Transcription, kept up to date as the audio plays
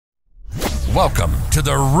Welcome to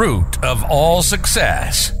the root of all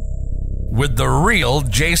success with the real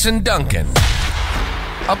Jason Duncan,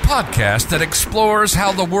 a podcast that explores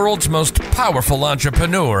how the world's most powerful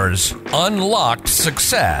entrepreneurs unlocked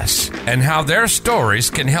success and how their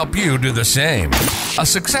stories can help you do the same. A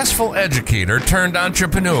successful educator turned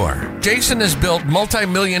entrepreneur, Jason has built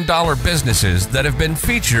multi-million-dollar businesses that have been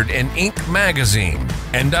featured in Inc. magazine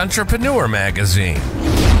and Entrepreneur magazine.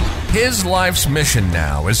 His life's mission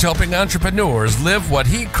now is helping entrepreneurs live what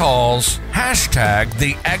he calls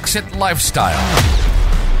 #the exit lifestyle.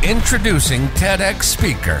 Introducing TEDx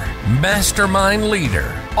speaker, mastermind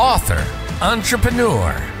leader, author,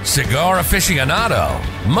 entrepreneur, cigar aficionado,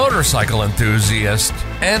 motorcycle enthusiast,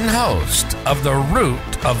 and host of The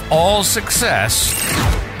Root of All Success,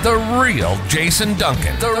 the real Jason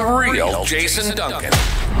Duncan. The real Jason Duncan.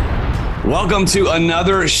 Welcome to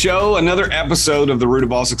another show, another episode of The Root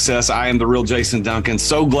of All Success. I am the real Jason Duncan.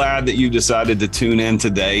 So glad that you decided to tune in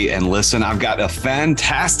today and listen. I've got a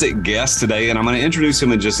fantastic guest today, and I'm going to introduce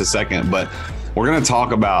him in just a second, but we're going to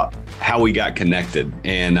talk about how we got connected.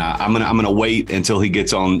 And I'm going to wait until he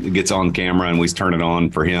gets on camera and we turn it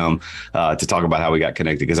on for him to talk about how we got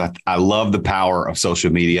connected, because I love the power of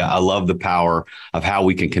social media. I love the power of how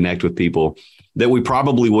we can connect with people that we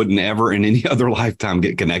probably wouldn't ever in any other lifetime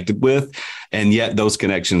get connected with. And yet those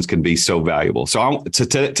connections can be so valuable. So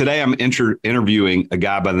today I'm interviewing a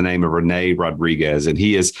guy by the name of Rene Rodriguez, and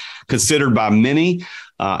he is considered by many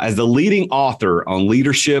as the leading author on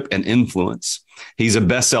leadership and influence. He's a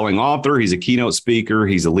best-selling author. He's a keynote speaker.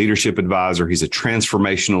 He's a leadership advisor. He's a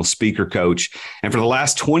transformational speaker coach. And for the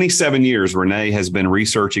last 27 years, Rene has been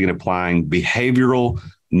researching and applying behavioral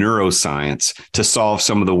neuroscience to solve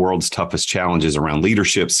some of the world's toughest challenges around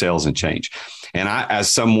leadership, sales, and change. And I, as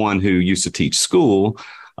someone who used to teach school,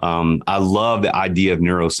 I love the idea of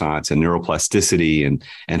neuroscience and neuroplasticity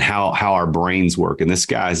and how our brains work. And this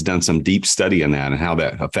guy has done some deep study in that and how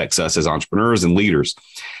that affects us as entrepreneurs and leaders.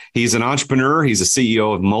 He's an entrepreneur. He's a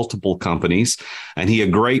CEO of multiple companies, and he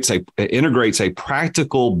integrates a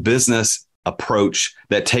practical business approach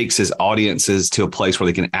that takes his audiences to a place where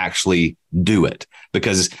they can actually do it,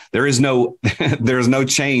 because there's no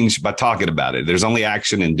change by talking about it. There's only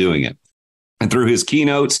action in doing it. And through his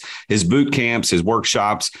keynotes, his boot camps, his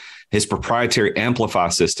workshops, his proprietary Amplify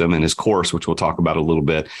system, and his course, which we'll talk about a little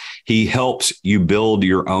bit, he helps you build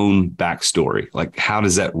your own backstory. Like, how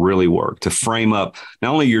does that really work to frame up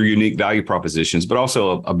not only your unique value propositions, but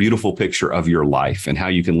also a beautiful picture of your life and how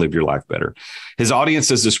you can live your life better. His audience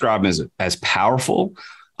is described as powerful,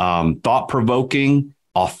 thought-provoking,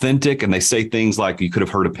 authentic, and they say things like you could have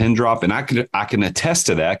heard a pin drop. And I can attest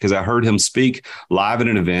to that, because I heard him speak live at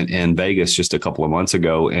an event in Vegas just a couple of months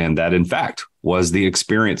ago. And that, in fact, was the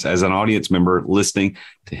experience as an audience member listening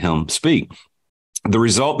to him speak. The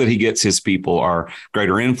result that he gets his people are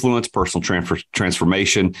greater influence, personal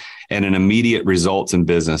transformation, and an immediate results in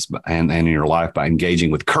business and in your life by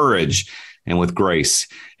engaging with courage and with grace.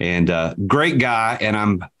 And great guy. And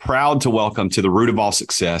I'm proud to welcome to the Root of All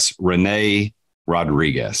Success, Rene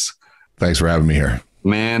Rodriguez. Thanks for having me here.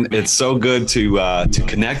 Man, it's so good to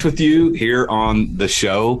connect with you here on the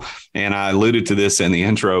show. And I alluded to this in the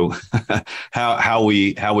intro, how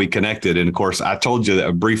we connected. And of course, I told you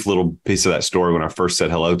a brief little piece of that story when I first said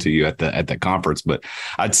hello to you at the conference. But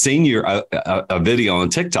I'd seen a video on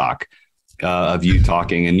TikTok of you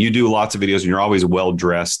talking, and you do lots of videos, and you're always well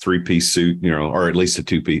dressed, 3-piece suit, or at least a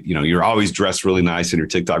 2-piece. You're always dressed really nice in your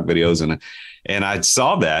TikTok videos, and I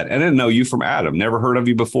saw that. I didn't know you from Adam, never heard of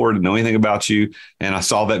you before, didn't know anything about you. And I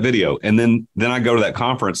saw that video. And then I go to that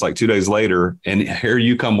conference like 2 days later, and here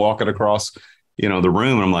you come walking across, the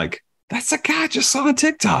room. And I'm like, that's the guy I just saw on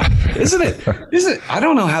TikTok, isn't it? I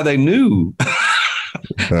don't know how they knew.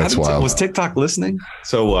 That's wild. Was TikTok listening?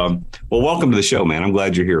 So, well, welcome to the show, man. I'm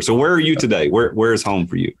glad you're here. So where are you today? Where is home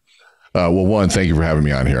for you? Well, one, thank you for having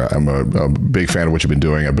me on here. I'm a big fan of what you've been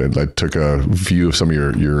doing. I took a view of some of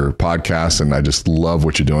your podcasts, and I just love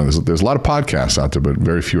what you're doing. There's a lot of podcasts out there, but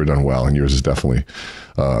very few are done well. And yours is definitely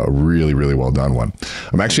a really, really well done one.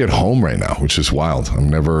 I'm actually at home right now, which is wild.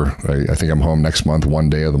 I think I'm home next month, one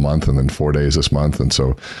day of the month, and then 4 days this month. And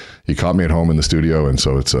so you caught me at home in the studio. And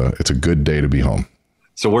so it's a good day to be home.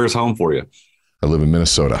 So where's home for you? I live in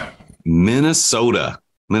Minnesota. Minnesota.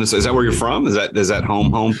 Is that where you're from? Is that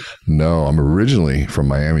home? No, I'm originally from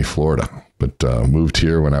Miami, Florida, but moved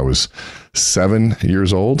here when I was 7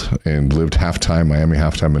 years old and lived half-time Miami,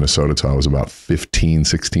 half-time Minnesota till I was about 15,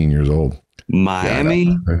 16 years old.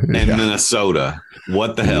 Miami and Minnesota.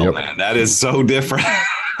 What the hell, man? That is so different.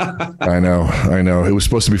 I know. It was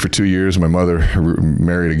supposed to be for 2 years. My mother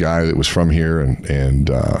married a guy that was from here, and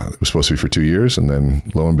it was supposed to be for 2 years. And then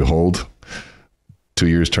lo and behold, 2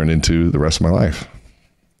 years turned into the rest of my life.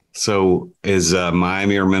 So is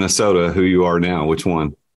Miami or Minnesota who you are now? Which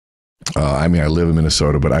one? I live in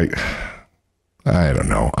Minnesota, but I don't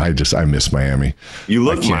know. I miss Miami. You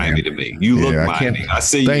look Miami to me. You look Miami. I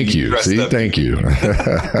see you. Thank you. See, thank you.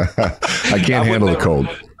 I can't handle the cold.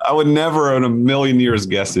 I would never in a million years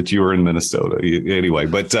guess that you were in Minnesota anyway,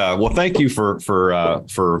 but well, thank you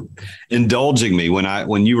for indulging me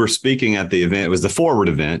when you were speaking at the event. It was the Forward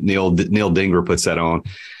event. Neil Dinger puts that on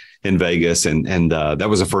in Vegas. And that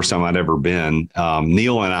was the first time I'd ever been.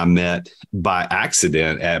 Neil and I met by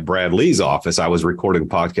accident at Brad Lee's office. I was recording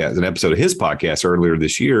an episode of his podcast earlier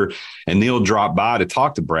this year, and Neil dropped by to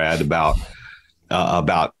talk to Brad about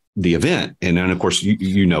the event. And then, of course,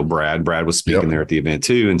 you know Brad. Brad was speaking there at the event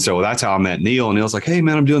too. And so that's how I met Neil. And Neil's like, "Hey,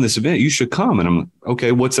 man, I'm doing this event. You should come." And I'm like,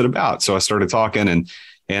 "Okay, what's it about?" So I started talking, and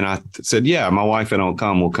I said, "Yeah, my wife and I'll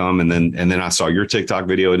come. We'll come." And then I saw your TikTok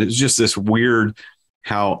video, and it was just this weird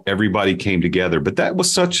how everybody came together. But that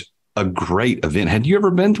was such a great event. Had you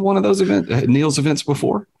ever been to one of those Neil's events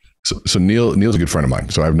before? So Neil's a good friend of mine.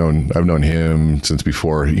 So I've known him since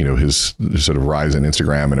before, his sort of rise in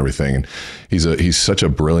Instagram and everything. And he's such a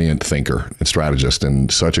brilliant thinker and strategist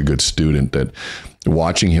and such a good student that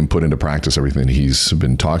watching him put into practice everything he's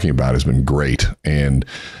been talking about has been great. And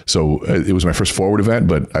so it was my first Forward event,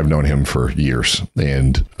 but I've known him for years.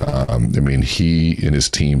 And he and his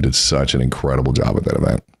team did such an incredible job at that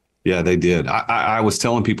event. Yeah, they did. I was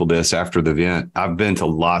telling people this after the event. I've been to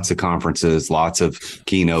lots of conferences, lots of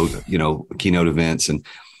keynote events,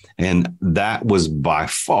 and that was by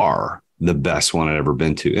far the best one I'd ever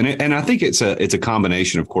been to. And I think it's a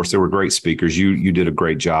combination. Of course, there were great speakers. You did a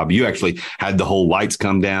great job. You actually had the whole lights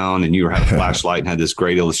come down, and you had a flashlight and had this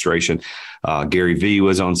great illustration. Gary Vee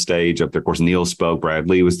was on stage up there. Of course, Neil spoke. Brad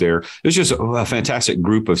Lee was there. It was just a fantastic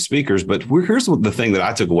group of speakers. But here's the thing that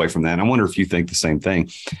I took away from that. And I wonder if you think the same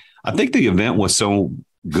thing. I think the event was so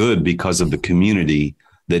good because of the community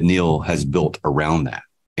that Neil has built around that.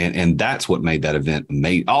 And that's what made that event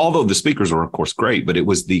amazing. Although the speakers were, of course, great, but it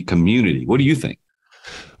was the community. What do you think?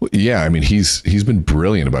 Yeah, he's been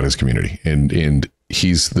brilliant about his community. And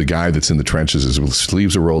he's the guy that's in the trenches. His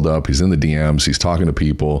sleeves are rolled up. He's in the DMs. He's talking to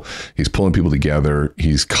people. He's pulling people together.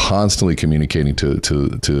 He's constantly communicating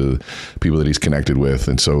to people that he's connected with.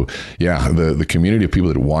 And so, yeah, the community of people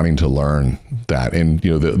that are wanting to learn that. And,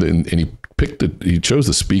 he chose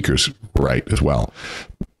the speakers right as well.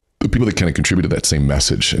 The people that kind of contributed that same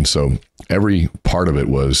message. And so every part of it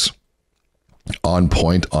was on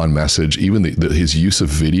point, on message. Even his use of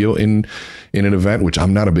video in an event, which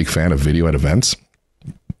I'm not a big fan of video at events.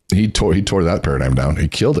 He tore that paradigm down. He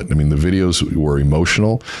killed it. I mean, the videos were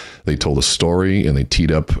emotional. They told a story and they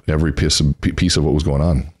teed up every piece of what was going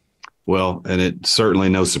on. Well, and it's certainly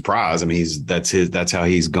no surprise. I mean, that's how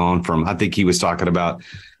he's gone from, I think he was talking about,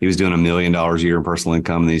 he was doing $1 million a year in personal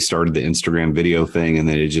income, and then he started the Instagram video thing, and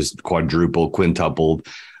then it just quadrupled, quintupled.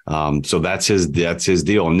 So that's his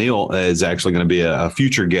deal. Neil is actually going to be a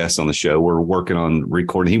future guest on the show. We're working on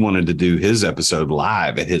recording. He wanted to do his episode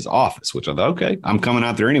live at his office, which I thought, okay, I'm coming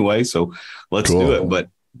out there anyway, so let's do it. But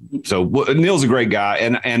so Neil's a great guy,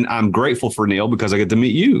 and I'm grateful for Neil because I get to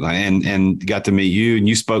meet you and got to meet you, and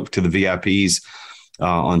you spoke to the VIPs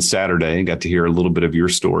on Saturday and got to hear a little bit of your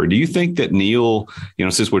story. Do you think that Neil,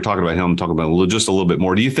 since we're talking about him, talking about just a little bit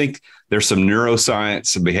more, do you think there's some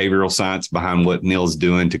neuroscience and behavioral science behind what Neil's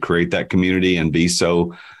doing to create that community and be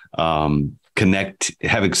so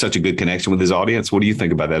having such a good connection with his audience? What do you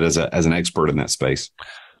think about that as an expert in that space?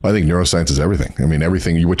 I think neuroscience is everything. I mean,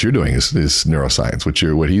 everything, what you're doing is neuroscience.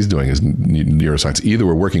 What he's doing is neuroscience. Either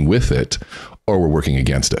we're working with it or we're working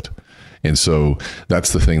against it. And so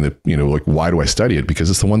that's the thing that, why do I study it? Because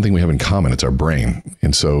it's the one thing we have in common. It's our brain.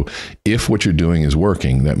 And so if what you're doing is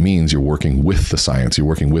working, that means you're working with the science. You're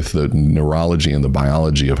working with the neurology and the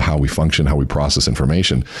biology of how we function, how we process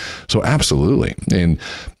information. So absolutely. And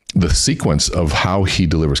the sequence of how he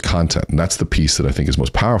delivers content, and that's the piece that I think is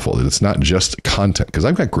most powerful, that it's not just content, because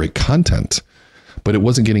I've got great content, but it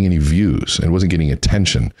wasn't getting any views and it wasn't getting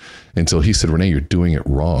attention until he said, "Rene, you're doing it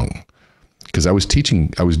wrong." Because I was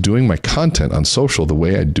doing my content on social the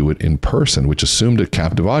way I do it in person, which assumed a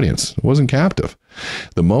captive audience. It wasn't captive.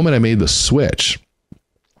 The moment I made the switch,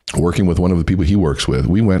 working with one of the people he works with,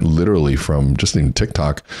 we went literally from just in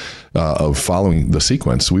TikTok of following the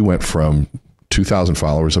sequence. We went from 2,000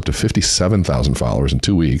 followers up to 57,000 followers in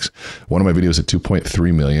 2 weeks. One of my videos at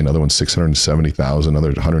 2.3 million, other one's 670,000,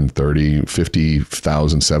 other 130,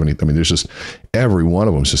 50,000, 70. I mean, there's just every one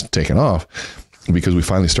of them is just taken off because we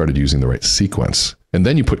finally started using the right sequence. And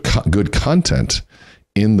then you put good content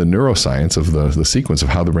in the neuroscience of the sequence of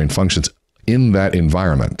how the brain functions in that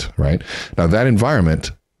environment, right? Now that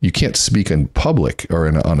environment, you can't speak in public or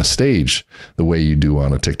on a stage the way you do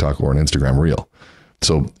on a TikTok or an Instagram reel.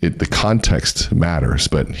 So the context matters,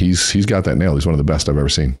 but he's got that nailed. He's one of the best I've ever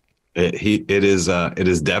seen. It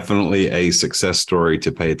is definitely a success story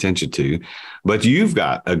to pay attention to, but you've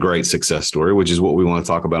got a great success story, which is what we want to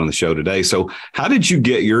talk about on the show today. So how did you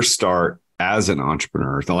get your start as an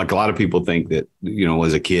entrepreneur? So like a lot of people think that,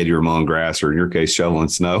 as a kid, you were mowing grass, or in your case, shoveling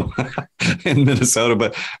snow in Minnesota.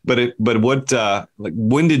 But what,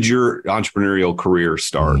 when did your entrepreneurial career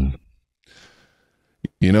start?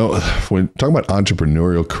 When talking about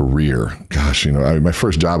entrepreneurial career, gosh, my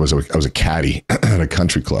first job was I was a caddy at a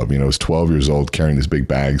country club. I was 12 years old carrying these big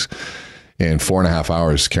bags and 4.5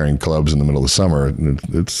 hours carrying clubs in the middle of the summer.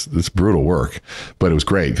 It's brutal work, but it was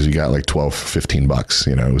great because you got like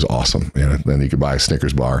 $12-15. It was awesome. Then you could buy a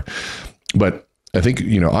Snickers bar. But I think,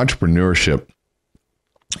 entrepreneurship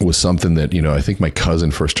was something that, I think my cousin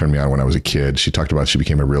first turned me on when I was a kid. She talked about, she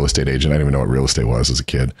became a real estate agent. I didn't even know what real estate was as a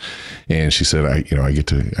kid. And she said, I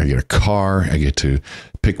get a car, I get to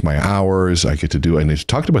pick my hours, I get to do, and she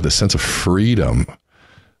talked about the sense of freedom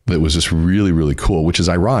that was just really, really cool, which is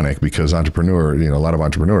ironic because a lot of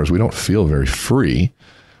entrepreneurs, we don't feel very free,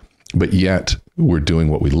 but yet we're doing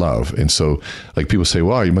what we love. And so like people say,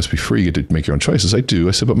 well, you must be free, you get to make your own choices. I do.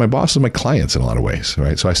 I said, but my boss is my clients in a lot of ways,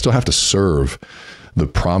 right? So I still have to serve the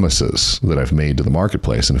promises that I've made to the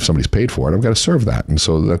marketplace. And if somebody's paid for it, I've got to serve that. And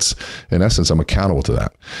so that's, in essence, I'm accountable to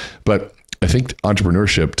that. But I think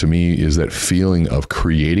entrepreneurship to me is that feeling of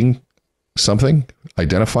creating something,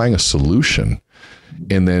 identifying a solution,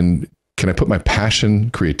 and then can I put my passion,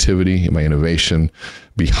 creativity, and my innovation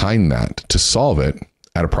behind that to solve it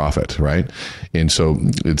at a profit, right? And so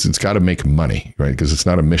it's got to make money, right? Because it's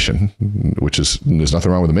not a mission, there's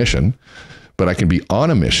nothing wrong with a mission. But I can be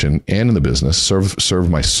on a mission and in the business, serve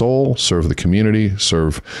my soul, serve the community,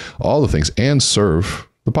 serve all the things, and serve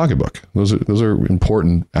the pocketbook. Those are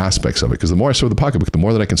important aspects of it, because the more I serve the pocketbook, the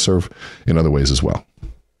more that I can serve in other ways as well.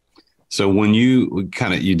 So when you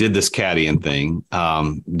did this caddying thing,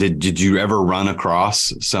 did you ever run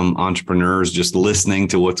across some entrepreneurs just listening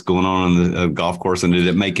to what's going on the golf course? And did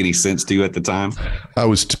it make any sense to you at the time? I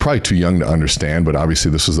was probably too young to understand, but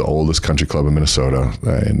obviously this was the oldest country club in Minnesota.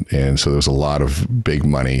 And so there was a lot of big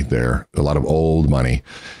money there, a lot of old money.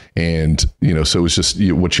 And, so it was just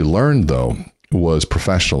what you learned, though, was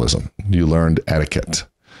professionalism. You learned etiquette.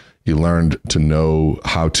 You learned to know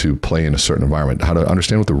how to play in a certain environment, how to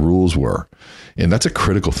understand what the rules were. And that's a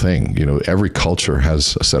critical thing. Every culture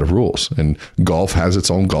has a set of rules, and golf has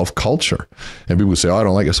its own golf culture. And people say, oh, I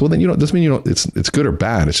don't like it. So, well, then, it doesn't mean, it's good or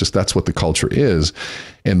bad. It's just, that's what the culture is.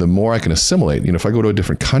 And the more I can assimilate, if I go to a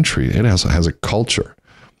different country, it has a culture.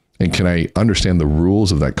 And can I understand the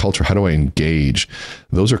rules of that culture? How do I engage?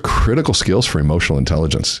 Those are critical skills for emotional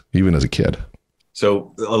intelligence, even as a kid.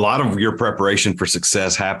 So a lot of your preparation for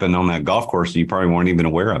success happened on that golf course. You probably weren't even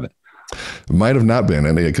aware of it. Might have not been.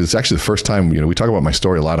 And because it's actually the first time, we talk about my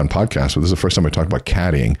story a lot on podcasts, but this is the first time I talked about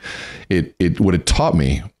caddying. What it taught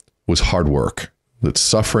me was hard work, that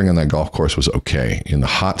suffering on that golf course was okay. In the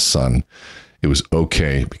hot sun, it was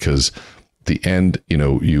okay, because the end,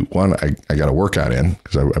 I got a workout in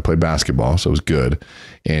because I played basketball, so it was good.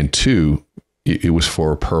 And two, it was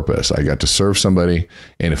for a purpose. I got to serve somebody,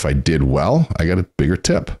 and if I did well, I got a bigger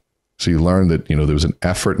tip. So you learn that, there was an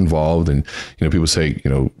effort involved, and, people say,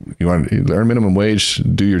 you want to earn minimum wage,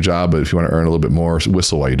 do your job, but if you want to earn a little bit more,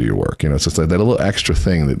 whistle while you do your work. So it's like that little extra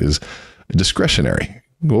thing that is discretionary.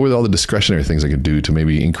 What were all the discretionary things I could do to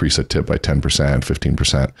maybe increase a tip by 10%,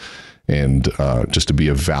 15%, and just to be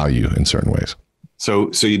of value in certain ways?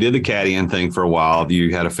 So you did the caddying thing for a while.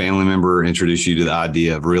 You had a family member introduce you to the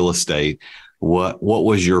idea of real estate. What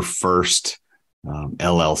was your first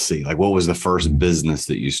LLC? Like, what was the first business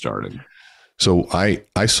that you started? So I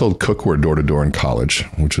sold cookware door to door in college,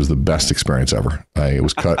 which was the best experience ever. I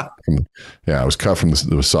was cut from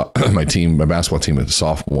my team, my basketball team as a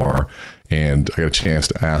sophomore, and I got a chance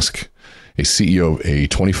to ask a CEO of a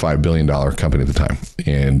 $25 billion company at the time,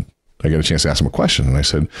 and I got a chance to ask him a question, and I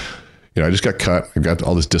said, I just got cut. I've got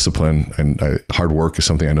all this discipline, and hard work is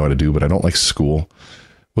something I know how to do, but I don't like school.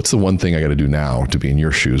 What's the one thing I got to do now to be in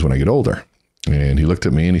your shoes when I get older? And he looked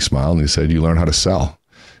at me and he smiled and he said, you learn how to sell.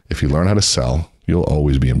 If you learn how to sell, you'll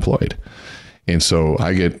always be employed. And so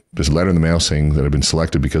I get this letter in the mail saying that I've been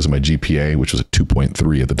selected because of my GPA, which was a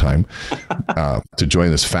 2.3 at the time, to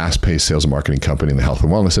join this fast-paced sales and marketing company in the health and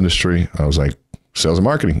wellness industry. I was like, sales and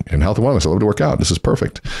marketing and health and wellness, I love to work out. This is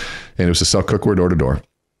perfect. And it was to sell cookware door to door.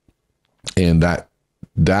 And that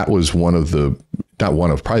was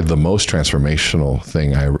probably the most transformational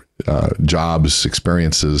thing jobs,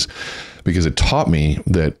 experiences because it taught me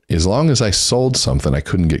that as long as I sold something, I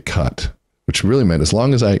couldn't get cut, which really meant as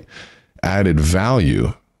long as I added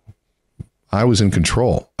value, I was in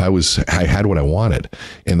control. I had what I wanted.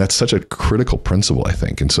 And that's such a critical principle, I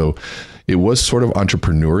think. And so it was sort of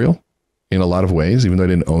entrepreneurial in a lot of ways. Even though I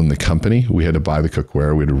didn't own the company, we had to buy the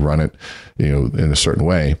cookware, we had to run it, in a certain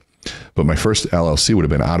way. But my first LLC would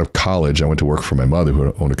have been out of college. I went to work for my mother,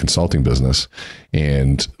 who owned a consulting business.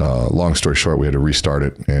 And long story short, we had to restart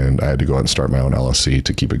it, and I had to go out and start my own LLC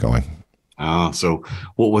to keep it going. So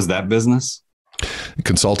what was that business?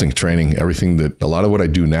 Consulting, training, everything that a lot of what I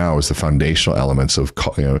do now is the foundational elements of,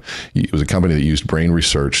 it was a company that used brain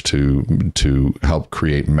research to help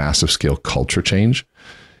create massive scale culture change,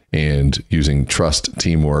 and using trust,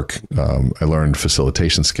 teamwork. I learned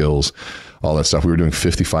facilitation skills, all that stuff. We were doing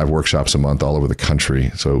 55 workshops a month all over the country.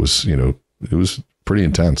 So it was pretty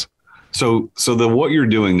intense. So what you're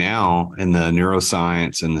doing now in the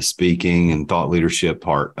neuroscience and the speaking and thought leadership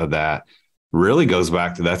part of that really goes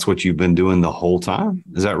back to that's what you've been doing the whole time.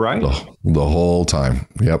 Is that right? The whole time.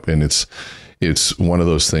 Yep. And it's one of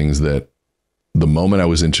those things that the moment I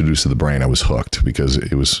was introduced to the brain, I was hooked, because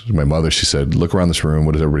it was my mother. She said, look around this room.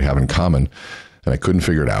 What does everybody have in common? And I couldn't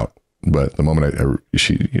figure it out. But the moment I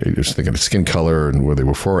was thinking of skin color and where they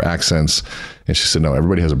were for accents. And she said, no,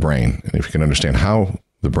 everybody has a brain. And if you can understand how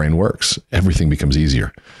the brain works, everything becomes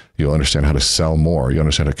easier. You'll understand how to sell more. You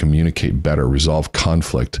understand how to communicate better, resolve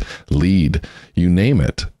conflict, lead, you name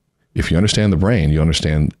it. If you understand the brain, you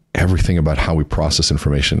understand everything about how we process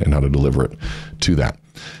information and how to deliver it to that.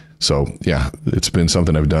 So yeah, it's been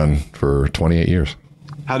something I've done for 28 years.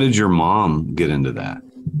 How did your mom get into that?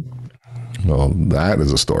 Well, that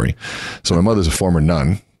is a story. So my mother's a former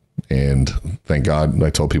nun. And thank God,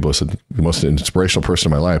 I told people, I said, the most inspirational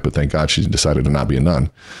person in my life, but thank God she decided to not be a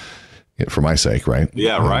nun for my sake, right?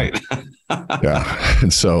 Yeah, right. Yeah.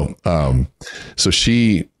 And so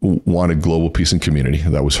she wanted global peace and community.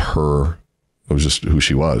 That was just who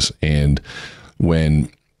she was. And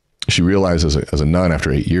when she realized as a nun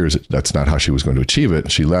after 8 years, that's not how she was going to achieve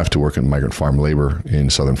it, she left to work in migrant farm labor in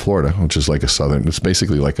Southern Florida, which is it's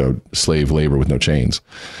basically like a slave labor with no chains.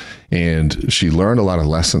 And she learned a lot of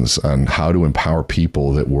lessons on how to empower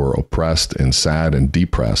people that were oppressed and sad and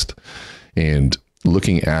depressed. And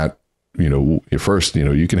looking at, at first,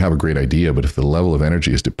 you can have a great idea, but if the level of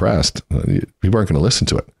energy is depressed, people aren't going to listen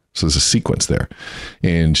to it. So there's a sequence there.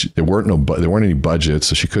 And there weren't any budgets,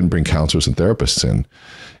 so she couldn't bring counselors and therapists in.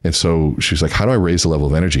 And so she's like, how do I raise the level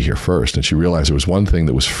of energy here first? And she realized there was one thing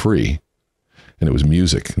that was free, and it was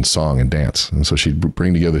music and song and dance. And so she'd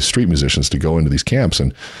bring together street musicians to go into these camps.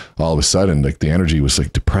 And all of a sudden, like, the energy was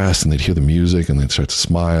like depressed, and they'd hear the music and they'd start to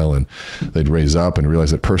smile, and they'd raise up and realize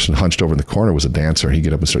that person hunched over in the corner was a dancer. And he'd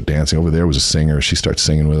get up and start dancing. Over there was a singer. She starts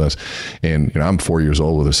singing with us. And I'm 4 years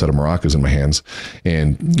old with a set of maracas in my hands.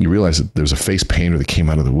 And you realize that there's a face painter that came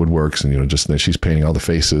out of the woodworks, and, just that she's painting all the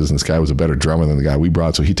faces. And this guy was a better drummer than the guy we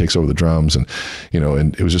brought. So he takes over the drums, and,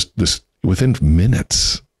 and it was just this within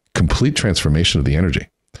minutes, complete transformation of the energy,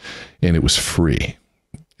 and it was free.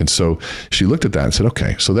 And so she looked at that and said,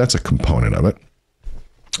 okay, so that's a component of it.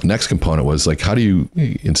 Next component was like, how do you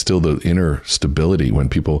instill the inner stability when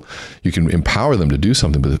you can empower them to do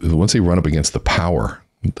something, but once they run up against the power,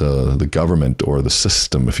 the government or the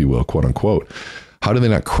system, if you will, quote unquote, how do they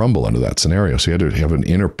not crumble under that scenario? So you had to have an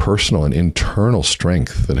interpersonal and internal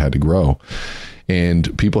strength that had to grow,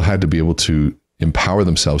 and people had to be able to empower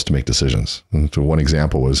themselves to make decisions. And so one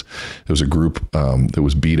example was, there was a group that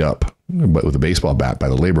was beat up with a baseball bat by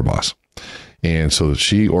the labor boss. And so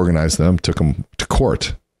she organized them, took them to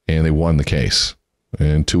court, and they won the case.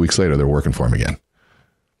 And 2 weeks later, they're working for him again.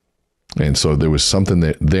 And so there was something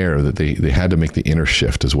that they had to make the inner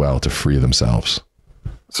shift as well to free themselves.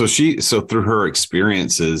 So through her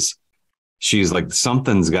experiences, she's like,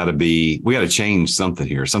 we got to change something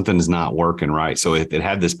here. Something is not working right. So it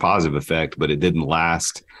had this positive effect, but it didn't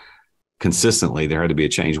last consistently. There had to be a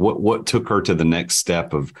change. What took her to the next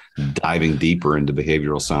step of diving deeper into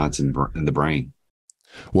behavioral science and the brain?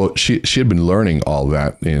 Well, she had been learning all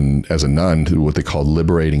that as a nun, what they called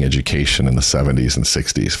liberating education in the 70s and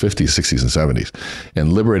 60s, 50s, 60s, and 70s.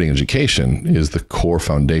 And liberating education is the core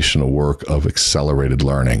foundational work of accelerated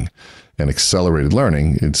learning. And accelerated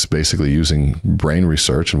learning, it's basically using brain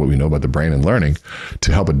research and what we know about the brain and learning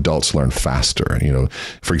to help adults learn faster.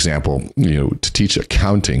 For example, to teach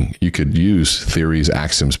accounting, you could use theories,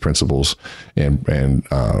 axioms, principles, and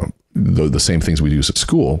the same things we use at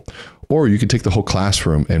school, or you could take the whole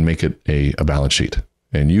classroom and make it a balance sheet.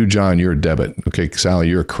 And you, John, you're a debit. Okay, Sally,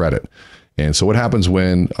 you're a credit. And so what happens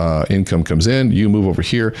when income comes in, you move over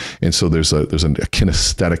here. And so there's a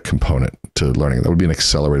kinesthetic component to learning. That would be an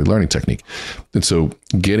accelerated learning technique. And so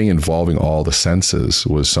involving all the senses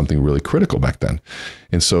was something really critical back then.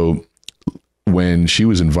 And so when she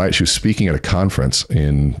was speaking at a conference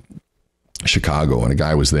in Chicago, and a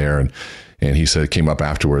guy was there, and he came up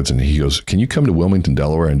afterwards, and he goes, "Can you come to Wilmington,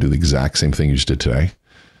 Delaware and do the exact same thing you just did today?"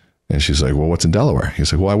 And she's like, "Well, what's in Delaware?"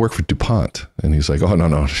 He's like, "Well, I work for DuPont." And he's like, "Oh,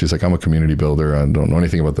 no." She's like, "I'm a community builder. I don't know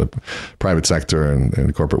anything about the private sector and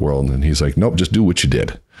the corporate world." And he's like, "Nope, just do what you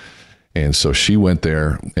did." And so she went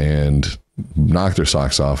there and knocked her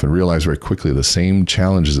socks off and realized very quickly the same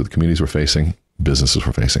challenges that the communities were facing, businesses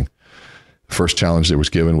were facing. The first challenge that was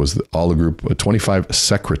given was all the group, 25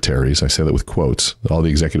 secretaries, I say that with quotes, all the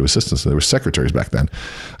executive assistants, there were secretaries back then.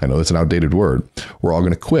 I know that's an outdated word. We're all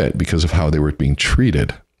going to quit because of how they were being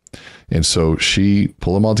treated. And so she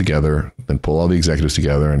pulled them all together, then pulled all the executives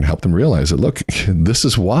together and helped them realize that, look, this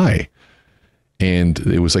is why. And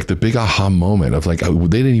it was like the big aha moment of like,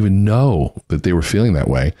 they didn't even know that they were feeling that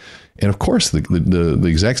way. And of course, the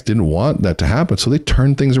execs didn't want that to happen. So they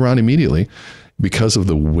turned things around immediately because of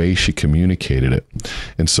the way she communicated it.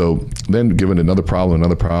 And so then given another problem,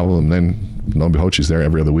 and then lo and behold, she's there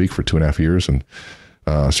every other week for 2.5 years and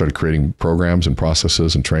started creating programs and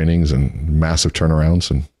processes and trainings and massive turnarounds.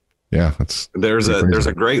 And yeah, there's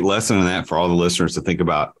a great lesson in that for all the listeners to think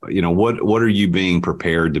about, what are you being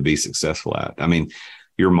prepared to be successful at? I mean,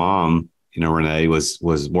 your mom, Rene was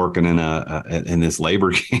working in this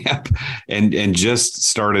labor camp and just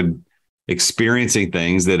started experiencing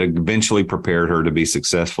things that eventually prepared her to be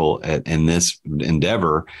successful in this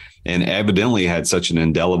endeavor, and evidently had such an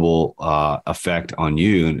indelible effect on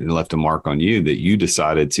you and left a mark on you that you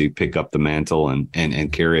decided to pick up the mantle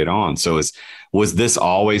and carry it on. So was this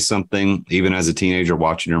always something, even as a teenager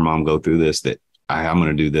watching your mom go through this, that I'm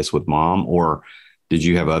going to do this with mom, or did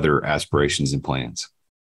you have other aspirations and plans?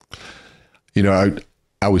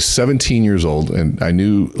 I was 17 years old, and I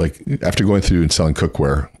knew, like, after going through and selling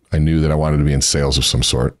cookware, I knew that I wanted to be in sales of some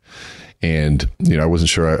sort. And, I wasn't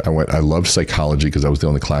sure. I loved psychology because that was the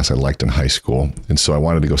only class I liked in high school. And so I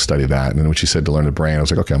wanted to go study that. And then when she said to learn the brain, I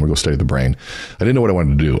was like, okay, I'm gonna go study the brain. I didn't know what I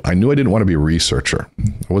wanted to do. I knew I didn't want to be a researcher.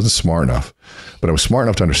 I wasn't smart enough, but I was smart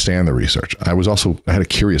enough to understand the research. I had a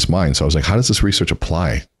curious mind. So I was like, how does this research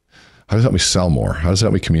apply? How does it help me sell more? How does it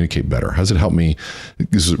help me communicate better? How does it help me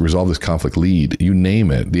resolve this conflict lead? You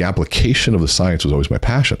name it. The application of the science was always my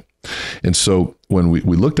passion. And so when we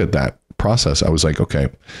looked at that process, I was like, okay,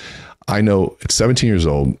 I know at 17 years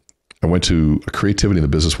old, I went to a creativity in the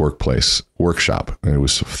business workplace workshop, and it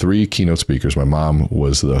was 3 keynote speakers. My mom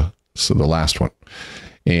was the last one.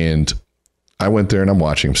 And I went there and I'm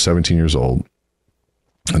watching. I'm 17 years old.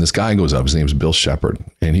 And this guy goes up, his name's Bill Shepard,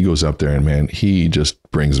 and he goes up there and, man, he just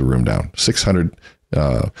brings the room down. 600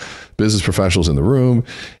 business professionals in the room,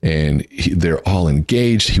 and they're all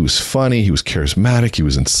engaged. He was funny. He was charismatic. He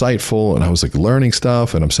was insightful. And I was like learning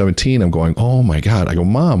stuff, and I'm 17. I'm going, oh my God. I go,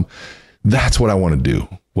 Mom, that's what I want to do.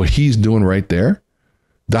 What he's doing right there,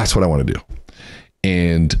 that's what I want to do.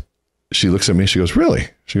 And she looks at me, she goes, really?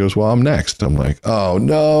 She goes, well, I'm next. I'm like, oh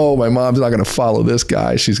no, my mom's not going to follow this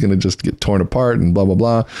guy. She's going to just get torn apart and blah, blah,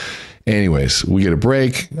 blah. Anyways, we get a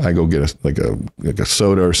break. I go get a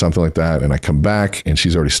soda or something like that. And I come back and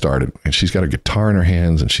she's already started, and she's got a guitar in her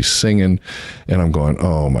hands and she's singing. And I'm going,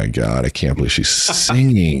 oh my God, I can't believe she's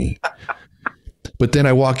singing. But then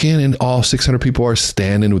I walk in and all 600 people are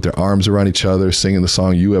standing with their arms around each other, singing the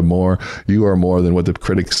song, you are more than what the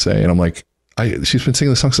critics say. And I'm like, she's been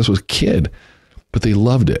singing the song since I was a kid, but they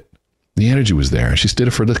loved it. The energy was there. She did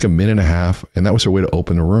it for like a minute and a half, and that was her way to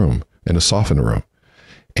open the room and to soften the room.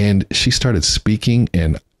 And she started speaking,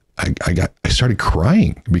 and I started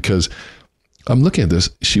crying because I'm looking at this.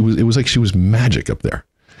 It was like she was magic up there.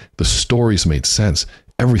 The stories made sense.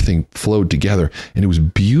 Everything flowed together, and it was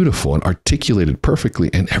beautiful and articulated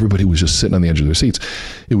perfectly. And everybody was just sitting on the edge of their seats.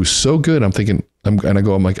 It was so good. I'm thinking, I'm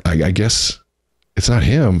like, I guess it's not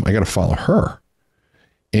him. I got to follow her.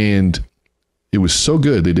 And it was so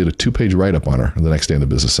good. They did a 2-page write-up on her the next day in the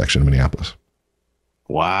business section of Minneapolis.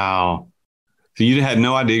 Wow. So you had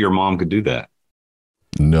no idea your mom could do that?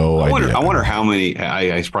 No idea. I wonder how many,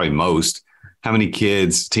 it's probably most, how many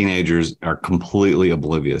kids, teenagers are completely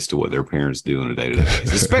oblivious to what their parents do on a day-to-day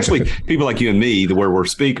basis, especially people like you and me, where we're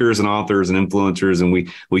speakers and authors and influencers, and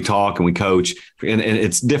we talk and we coach, and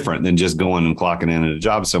it's different than just going and clocking in at a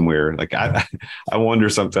job somewhere. Like I wonder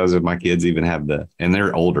sometimes if my kids even have and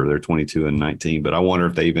they're older, they're 22 and 19, but I wonder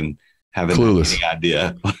if they even haven't Clueless. any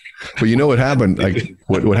idea. But you know what happened? Like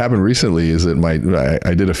what happened recently is that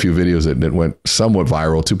I did a few videos that went somewhat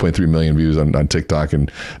viral, 2.3 million views on TikTok,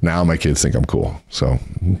 and now my kids think I'm cool. So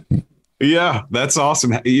yeah, that's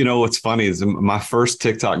awesome. You know, what's funny is my first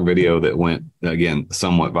TikTok video that went, again,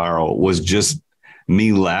 somewhat viral was just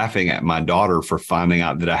me laughing at my daughter for finding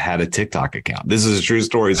out that I had a TikTok account. This is a true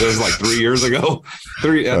story. So it was like 3 years ago. I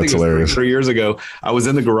think it was 3 years ago. I was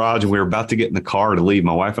in the garage and we were about to get in the car to leave.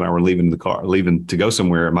 My wife and I were leaving to go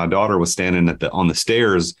somewhere. And my daughter was standing on the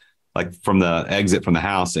stairs, like from the exit from the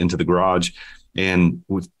house into the garage. And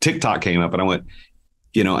TikTok came up and I went,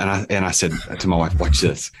 you know, and I said to my wife, watch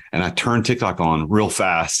this. And I turned TikTok on real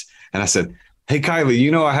fast. And I said, hey, Kylie,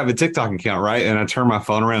 you know I have a TikTok account, right? And I turned my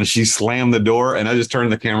phone around and she slammed the door and I just turned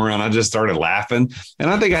the camera around. I just started laughing. And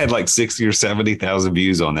I think I had like 60 or 70,000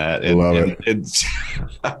 views on that. And, Love it.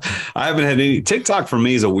 I haven't had any. TikTok for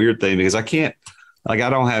me is a weird thing because I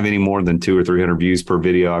don't have any more than 200 or 300 views per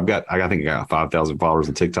video. I think I got 5,000 followers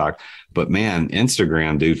on TikTok. But man,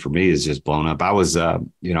 Instagram, dude, for me is just blown up. I was, I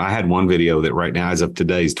had one video that right now, as of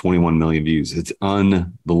today, is 21 million views. It's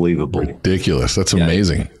unbelievable. Ridiculous. That's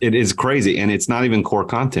amazing. It is crazy. And it's not even core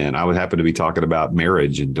content. I would happen to be talking about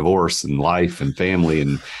marriage and divorce and life and family.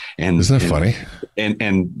 And isn't that funny?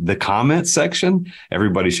 And the comment section,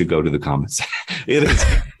 everybody should go to the comments. It is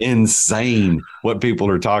insane what people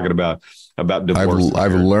are talking about divorce.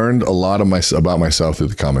 I've learned a lot about myself through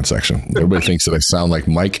the comment section. Everybody thinks that I sound like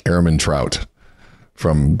Mike Ehrmantraut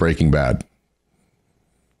from Breaking Bad.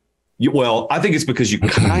 Well, I think it's because you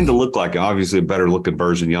kind of look like, obviously, a better looking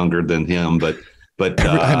version, younger than him. But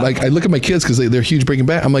I look at my kids because they're huge Breaking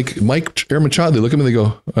Bad. I'm like, Mike Ehrmantraut. They look at me and they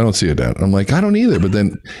go, I don't see it, Dad. I'm like, I don't either. But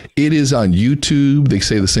then it is on YouTube. They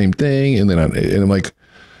say the same thing, and I'm like,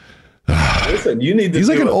 listen, you need to. He's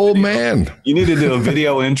like an old man. You need to do a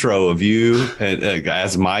video intro of you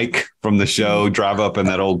as Mike from the show. Drive up in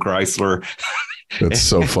that old Chrysler. That's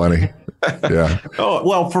so funny. Yeah. Oh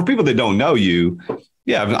well, for people that don't know you,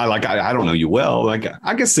 yeah, I don't know you well. Like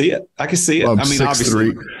I can see it. Well, I mean,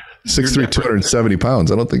 obviously. 6'3", 270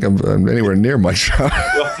 pounds. I don't think I'm anywhere near my shot.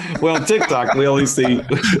 well, TikTok, we only see.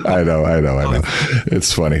 I know.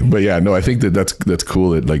 It's funny, but yeah, no, I think that's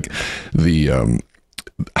cool. That like the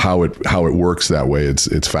how it works that way.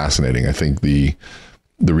 It's fascinating. I think the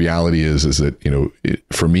reality is that,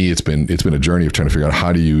 for me, it's been a journey of trying to figure out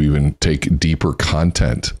how do you even take deeper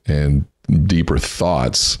content and deeper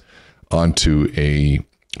thoughts onto a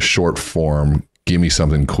short form, give me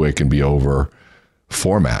something quick and be over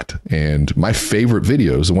format. And my favorite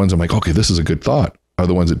videos, the ones I'm like, okay, this is a good thought, are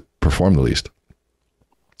the ones that perform the least,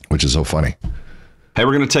 which is so funny. Hey,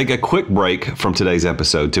 we're going to take a quick break from today's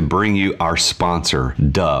episode to bring you our sponsor,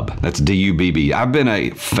 Dubb. That's D-U-B-B. I've been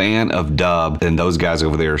a fan of Dubb and those guys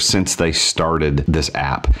over there since they started this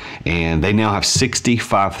app. And they now have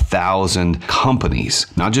 65,000 companies,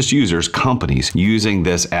 not just users, companies using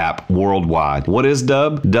this app worldwide. What is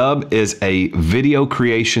Dubb? Dubb is a video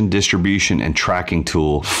creation, distribution, and tracking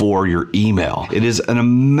tool for your email. It is an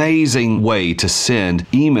amazing way to send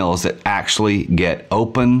emails that actually get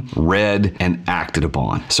open, read, and acted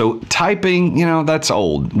upon. So typing, that's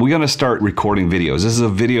old. We're going to start recording videos. This is a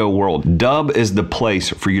video world. Dubb is the place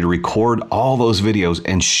for you to record all those videos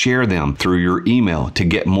and share them through your email to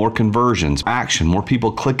get more conversions, action, more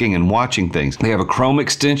people clicking and watching things. They have a Chrome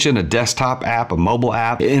extension, a desktop app, a mobile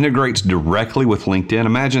app. It integrates directly with LinkedIn.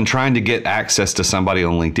 Imagine trying to get access to somebody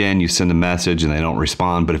on LinkedIn. You send a message and they don't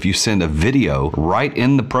respond. But if you send a video right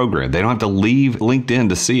in the program, they don't have to leave LinkedIn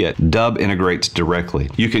to see it. Dubb integrates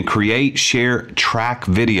directly. You can create, share, track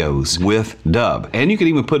videos with Dubb. And you can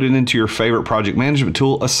even put it into your favorite project management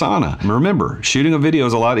tool, Asana. Remember, shooting a video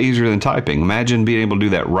is a lot easier than typing. Imagine being able to do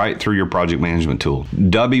that right through your project management tool.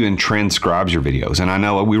 Dubb even transcribes your videos. And I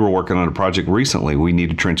know we were working on a project recently. We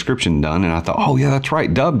needed transcription done. And I thought, oh yeah, that's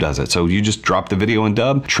right. Dubb does it. So you just drop the video in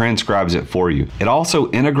Dubb, transcribes it for you. It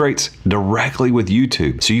also integrates directly with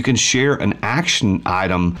YouTube. So you can share an action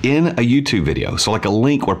item in a YouTube video. So like a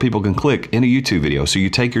link where people can click in a YouTube video. So you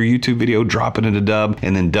take your YouTube video, drop it into Dubb,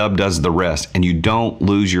 and then Dubb does the rest, and you don't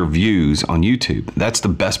lose your views on YouTube. That's the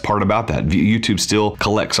best part about that. YouTube still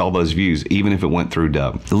collects all those views, even if it went through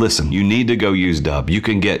Dubb. Listen, you need to go use Dubb. You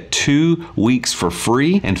can get 2 weeks for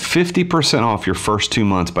free and 50% off your first 2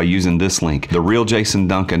 months by using this link,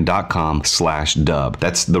 therealjasonduncan.com/Dubb.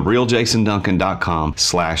 That's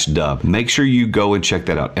therealjasonduncan.com/Dubb. Make sure you go and check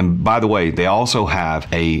that out. And by the way, they also have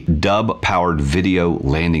a Dubb-powered video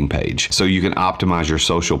landing page, so you can optimize your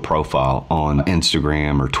social profile on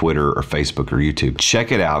Instagram or Twitter or Facebook or YouTube.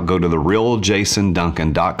 Check it out. Go to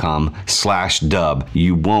therealjasonduncan.com/Dubb.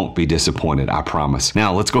 You won't be disappointed, I promise.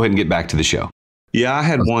 Now, let's go ahead and get back to the show. Yeah, I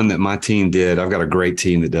had one that my team did. I've got a great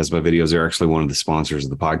team that does my videos. They're actually one of the sponsors of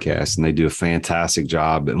the podcast, and they do a fantastic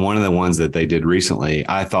job. And one of the ones that they did recently,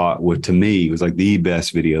 I thought to me, was like the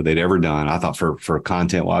best video they'd ever done. I thought for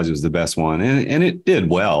content wise, it was the best one. And it did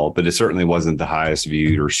well, but it certainly wasn't the highest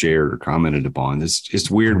viewed or shared or commented upon.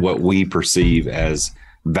 It's weird what we perceive as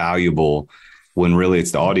valuable when really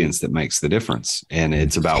it's the audience that makes the difference. And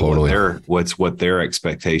it's about what their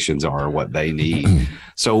expectations are, what they need.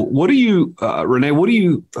 So what do you, Rene,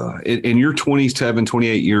 in your 27,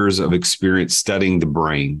 28 years of experience studying the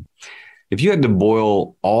brain, if you had to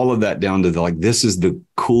boil all of that down to this is the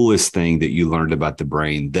coolest thing that you learned about the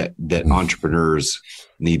brain that entrepreneurs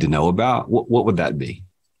need to know about, what would that be?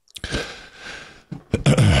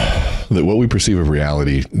 That what we perceive of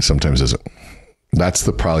reality sometimes isn't. That's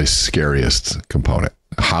the probably scariest component,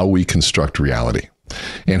 how we construct reality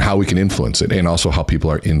and how we can influence it, and also how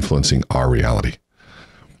people are influencing our reality.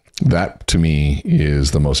 That to me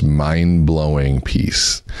is the most mind-blowing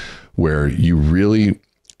piece, where that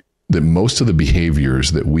most of the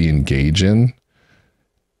behaviors that we engage in,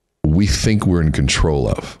 we think we're in control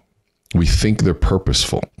of. We think they're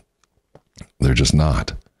purposeful. They're just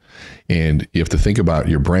not. And you have to think about,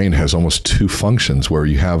 your brain has almost two functions, where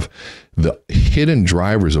you have the hidden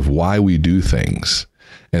drivers of why we do things.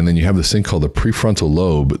 And then you have this thing called the prefrontal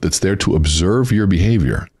lobe that's there to observe your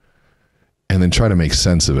behavior and then try to make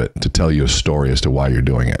sense of it, to tell you a story as to why you're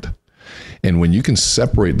doing it. And when you can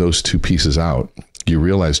separate those two pieces out, you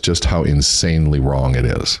realize just how insanely wrong it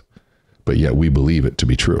is. But yet we believe it to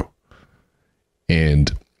be true.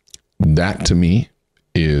 And that to me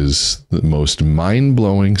is the most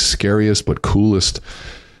mind-blowing, scariest, but coolest,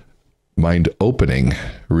 mind-opening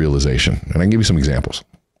realization. And I can give you some examples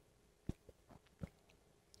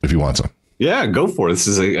if you want some. Yeah, go for it.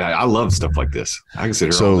 I love stuff like this. I can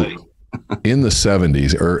sit here all day. In the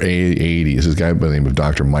 70s or 80s, this guy by the name of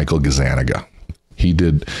Dr. Michael Gazzaniga, his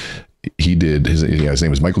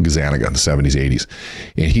name is Michael Gazzaniga in the 70s, 80s.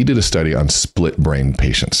 And he did a study on split brain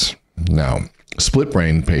patients. Now, split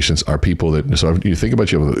brain patients are people that, so if you think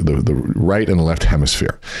about, you have the right and the left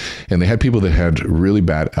hemisphere, and they had people that had really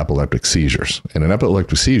bad epileptic seizures. And an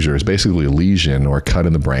epileptic seizure is basically a lesion or a cut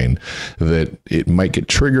in the brain that it might get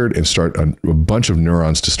triggered and start a bunch of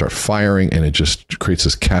neurons to start firing, and it just creates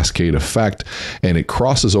this cascade effect, and it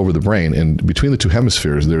crosses over the brain. And between the two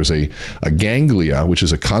hemispheres, there's a ganglia, which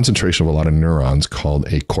is a concentration of a lot of neurons,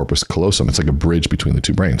 called a corpus callosum. It's like a bridge between the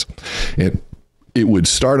two brains. It would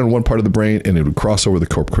start on one part of the brain, and it would cross over the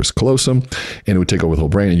corpus callosum, and it would take over the whole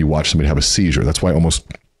brain, and you watch somebody have a seizure. That's why almost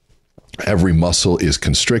every muscle is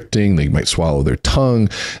constricting. They might swallow their tongue.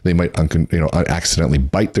 They might accidentally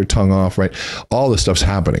bite their tongue off, right? All this stuff's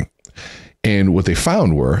happening. And what they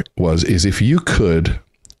found is if you could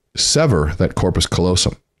sever that corpus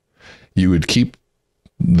callosum, you would keep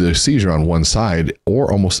the seizure on one side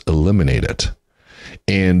or almost eliminate it.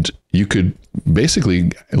 And you could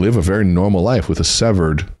basically live a very normal life with a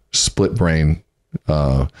severed split brain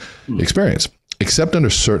experience, except under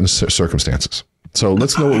certain circumstances. So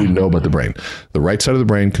let's know what we know about the brain. The right side of the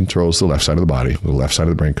brain controls the left side of the body. The left side of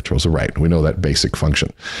the brain controls the right. We know that basic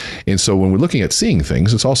function. And so when we're looking at seeing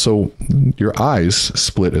things, it's also your eyes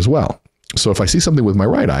split as well. So if I see something with my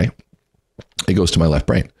right eye, it goes to my left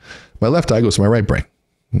brain. My left eye goes to my right brain.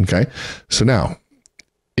 Okay. So now,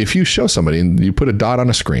 if you show somebody and you put a dot on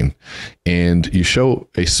a screen and you show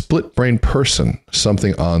a split brain person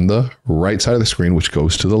something on the right side of the screen, which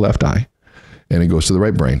goes to the left eye and it goes to the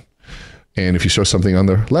right brain. And if you show something on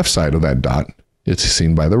the left side of that dot, it's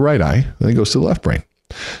seen by the right eye and it goes to the left brain.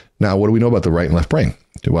 Now, what do we know about the right and left brain?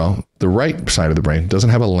 Well, the right side of the brain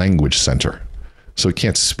doesn't have a language center, so it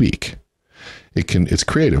can't speak. It's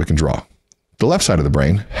creative, it can draw. The left side of the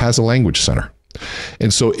brain has a language center.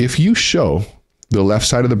 And so if you show the left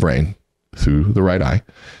side of the brain through the right eye,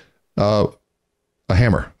 a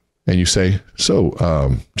hammer. And you say,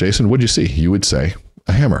 Jason, what'd you see? You would say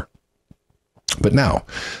a hammer. But now,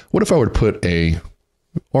 what if I were to put a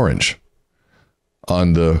orange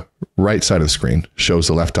on the right side of the screen, shows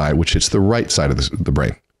the left eye, which hits the right side of the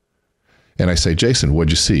brain. And I say, Jason,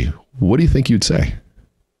 what'd you see? What do you think you'd say?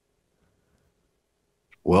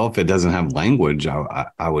 Well, if it doesn't have language, I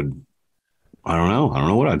don't know. I don't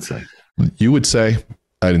know what I'd say. You would say,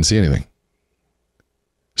 I didn't see anything.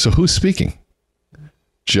 So who's speaking?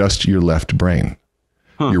 Just your left brain.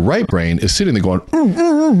 Huh. Your right brain is sitting there going,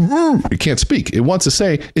 it can't speak. It wants to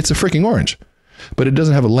say it's a freaking orange, but it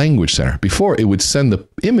doesn't have a language center. Before, it would send the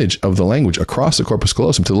image of the language across the corpus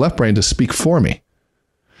callosum to the left brain to speak for me.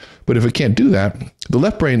 But if it can't do that, the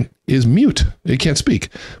left brain is mute. It can't speak.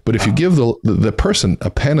 But if you give the person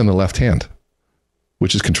a pen in the left hand,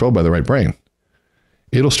 which is controlled by the right brain,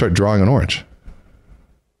 it'll start drawing an orange.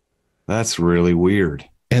 That's really weird.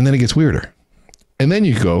 And then it gets weirder. And then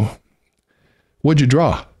you go, what'd you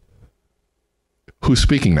draw? Who's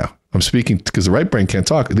speaking now? I'm speaking because the right brain can't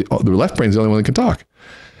talk. The left brain's the only one that can talk.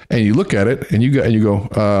 And you look at it and you go,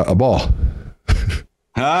 a ball.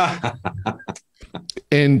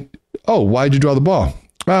 And, why'd you draw the ball?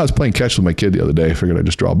 Well, I was playing catch with my kid the other day. I figured I'd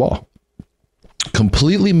just draw a ball.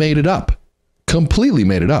 Completely made it up,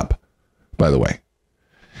 by the way.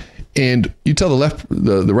 And you tell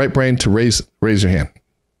the right brain to raise your hand,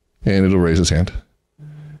 and it'll raise its hand.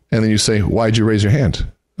 And then you say, why'd you raise your hand?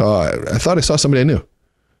 I thought I saw somebody I knew.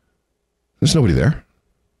 There's nobody there.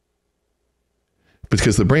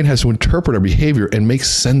 Because the brain has to interpret our behavior and make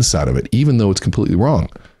sense out of it, even though it's completely wrong.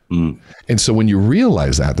 And so when you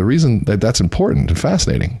realize that, the reason that that's important and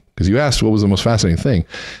fascinating, because you asked what was the most fascinating thing,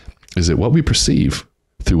 is that what we perceive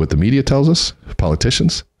through what the media tells us,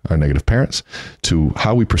 politicians, our negative parents, to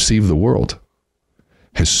how we perceive the world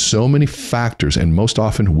has so many factors, and most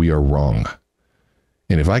often we are wrong.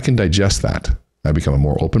 And if I can digest that, I become a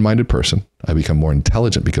more open-minded person. I become more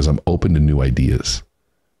intelligent because I'm open to new ideas.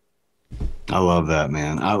 I love that,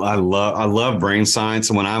 man. I love brain science.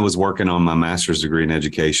 And when I was working on my master's degree in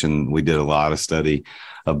education, we did a lot of study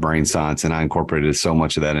of brain science, and I incorporated so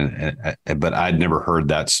much of that. But I'd never heard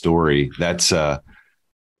that story. That's, the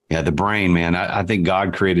brain, man. I think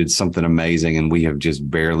God created something amazing, and we have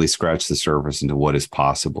just barely scratched the surface into what is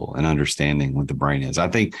possible and understanding what the brain is. I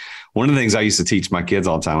think one of the things I used to teach my kids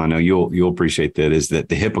all the time, I know you'll appreciate that, is that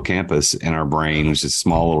the hippocampus in our brain, which is a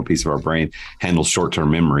small little piece of our brain, handles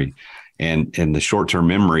short-term memory. And the short-term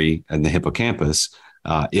memory and the hippocampus,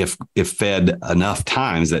 if fed enough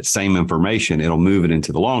times that same information, it'll move it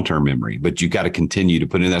into the long-term memory. But you got to continue to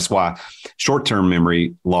put in. That's why short-term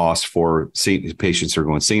memory loss for patients who are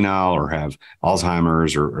going senile or have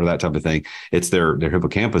Alzheimer's or that type of thing, it's their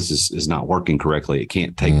hippocampus is not working correctly. It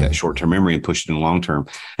can't take that short-term memory and push it in the long-term.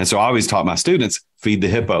 And so I always taught my students, feed the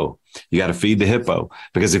hippo. You got to feed the hippo,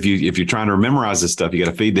 because if you're trying to memorize this stuff, you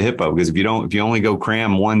got to feed the hippo, because if you only go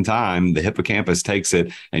cram one time, the hippocampus takes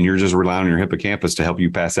it, and you're just relying on your hippocampus to help you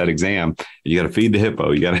pass that exam. You got to feed the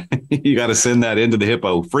hippo. You got to send that into the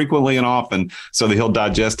hippo frequently and often so that he'll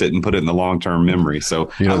digest it and put it in the long-term memory. So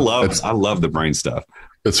I love the brain stuff.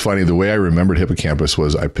 It's funny. The way I remembered hippocampus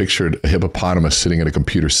was I pictured a hippopotamus sitting at a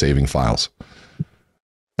computer saving files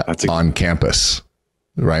on campus,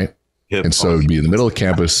 right? And so it'd be in the middle of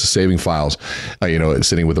campus saving files,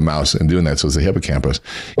 sitting with a mouse and doing that. So it's the hippocampus.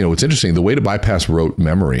 What's interesting, the way to bypass rote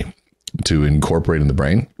memory to incorporate in the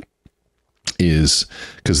brain is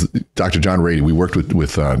because Dr. John Rady, we worked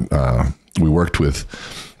with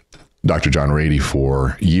Dr. John Rady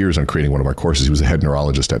for years on creating one of our courses. He was a head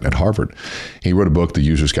neurologist at Harvard. He wrote a book, The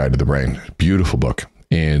User's Guide to the Brain. Beautiful book.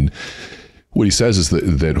 And what he says is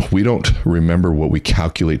that we don't remember what we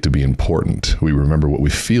calculate to be important. We remember what we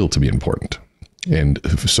feel to be important. And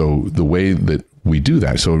so the way that we do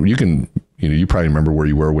that, so you probably remember where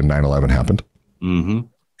you were when 9/11 happened. Mm-hmm.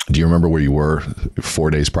 Do you remember where you were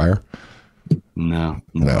 4 days prior? No,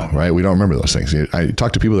 right? We don't remember those things. I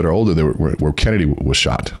talk to people that are older where Kennedy was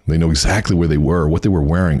shot. They know exactly where they were, what they were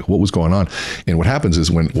wearing, what was going on. And what happens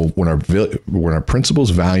is when our principles,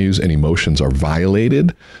 values, and emotions are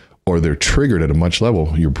violated, or they're triggered at a much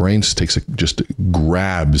level, your brain just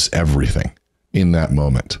grabs everything in that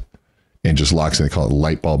moment and just locks in. They call it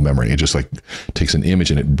light bulb memory. It just takes an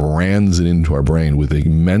image and it brands it into our brain with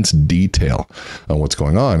immense detail on what's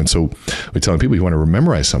going on. And so we're telling people, you want to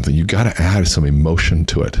memorize something, you got to add some emotion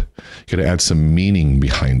to it. You got to add some meaning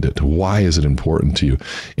behind it. Why is it important to you?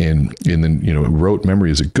 And then, rote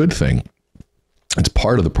memory is a good thing. It's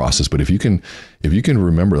part of the process, but if you can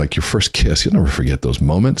remember, like your first kiss, you'll never forget those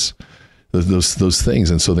moments, those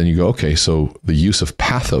things. And so then you go, okay, so the use of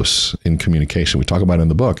pathos in communication, we talk about it in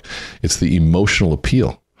the book, it's the emotional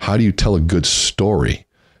appeal. How do you tell a good story?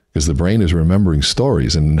 Because the brain is remembering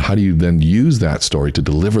stories, and how do you then use that story to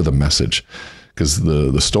deliver the message? Because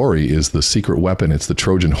the story is the secret weapon. It's the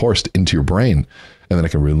Trojan horse into your brain. And then I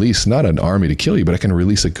can release not an army to kill you, but I can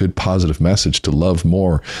release a good positive message to love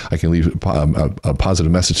more. I can leave a positive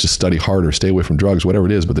message to study harder, stay away from drugs, whatever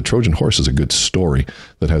it is. But the Trojan horse is a good story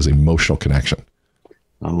that has emotional connection.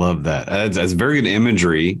 I love that. That's very good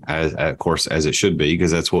imagery, of course, as it should be,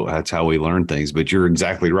 because that's how we learn things. But you're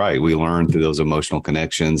exactly right. We learn through those emotional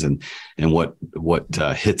connections and what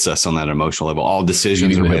hits us on that emotional level. All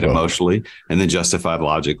decisions are made emotionally and then justified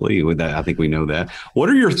logically. With that, I think we know that. What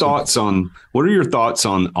are your thoughts on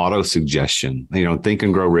autosuggestion? Think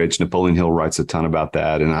and Grow Rich. Napoleon Hill writes a ton about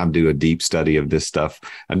that, and I do a deep study of this stuff.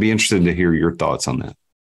 I'd be interested to hear your thoughts on that.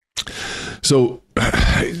 So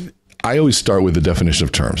I always start with the definition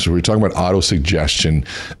of terms. So we're talking about autosuggestion.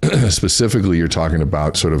 Specifically, you're talking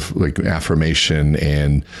about sort of like affirmation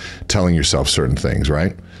and telling yourself certain things,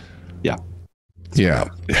 right? Yeah. Yeah.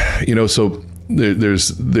 So there's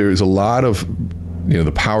a lot of,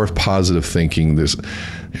 the power of positive thinking. There's an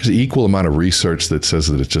equal amount of research that says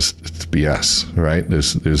that it's BS, right?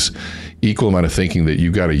 There's equal amount of thinking that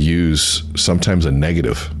you got to use sometimes a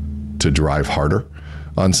negative to drive harder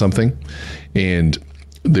on something. And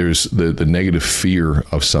there's the negative fear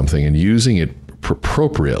of something, and using it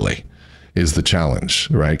appropriately is the challenge,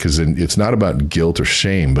 right? Because it's not about guilt or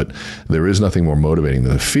shame, but there is nothing more motivating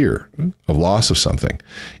than the fear of loss of something.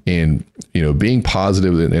 And, being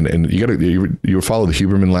positive, and you follow the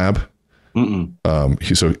Huberman Lab. Andrew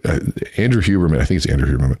Huberman, I think it's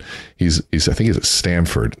Andrew Huberman. I think he's at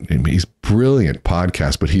Stanford, and he's brilliant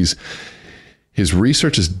podcast, but his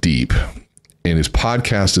research is deep and his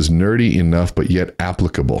podcast is nerdy enough, but yet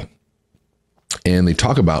applicable. And they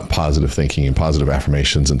talk about positive thinking and positive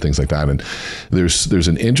affirmations and things like that. And there's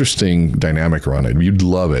an interesting dynamic around it. You'd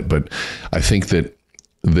love it, but I think that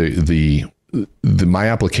my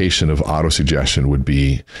application of autosuggestion would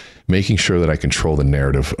be making sure that I control the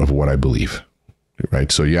narrative of what I believe,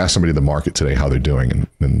 right? So you ask somebody in the market today how they're doing,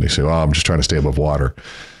 and they say, "Oh, I'm just trying to stay above water."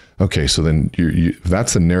 Okay, so then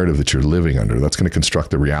that's the narrative that you're living under. That's going to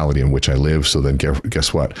construct the reality in which I live. So then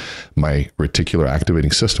guess what? My reticular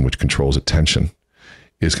activating system, which controls attention,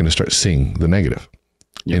 is going to start seeing the negative.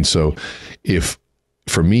 Yep. And so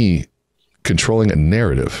for me, controlling a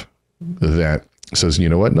narrative that says, you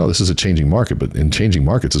know what? No, this is a changing market, but in changing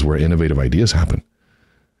markets is where innovative ideas happen.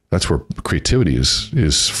 That's where creativity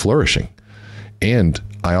is flourishing. And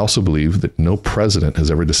I also believe that no president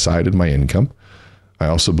has ever decided my income. I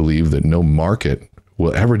also believe that no market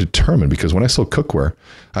will ever determine, because when I sold cookware,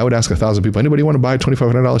 I would ask 1,000 people, anybody want to buy a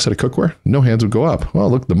 $2,500 set of cookware? No hands would go up. Well,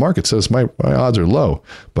 look, the market says my odds are low,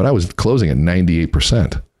 but I was closing at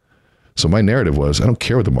 98%. So my narrative was, I don't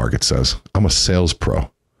care what the market says. I'm a sales pro.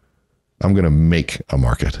 I'm going to make a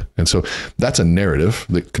market. And so that's a narrative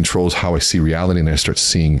that controls how I see reality, and I start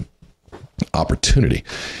seeing opportunity.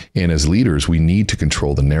 And as leaders, we need to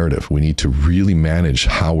control the narrative. We need to really manage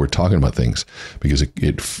how we're talking about things, because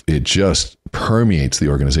it just permeates the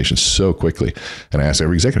organization so quickly. And I ask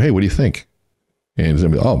every executive, hey, what do you think? And it's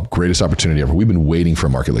going to be, oh, greatest opportunity ever. We've been waiting for a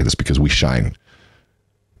market like this because we shine.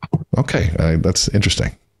 Okay, that's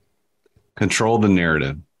interesting. Control the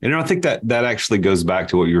narrative. And I think that actually goes back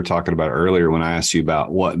to what you were talking about earlier when I asked you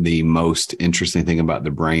about what the most interesting thing about the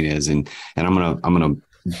brain is. And I'm gonna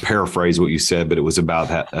paraphrase what you said, but it was about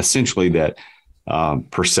that, essentially, that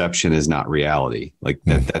perception is not reality. Like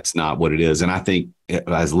that's not what it is. And I think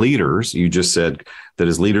as leaders, you just said that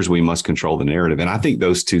as leaders, we must control the narrative. And I think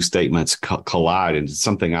those two statements collide. And it's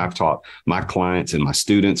something I've taught my clients and my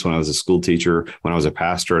students when I was a school teacher, when I was a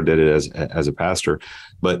pastor. I did it as a pastor.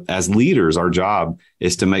 But as leaders, our job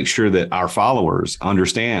is to make sure that our followers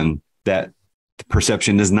understand that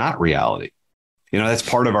perception is not reality. That's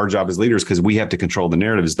part of our job as leaders, because we have to control the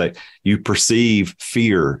narrative. Is that you perceive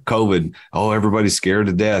fear, COVID. Oh, everybody's scared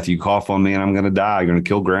to death. You cough on me and I'm going to die. You're going to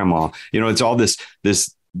kill grandma. It's all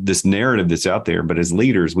this narrative that's out there. But as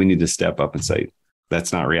leaders, we need to step up and say,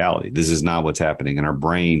 that's not reality. This is not what's happening. And our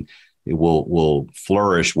brain, it will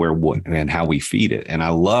flourish and how we feed it. And I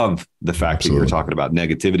love the fact that you're talking about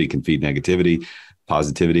negativity can feed negativity,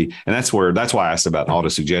 positivity. And that's why I asked about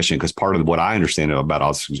autosuggestion, because part of what I understand about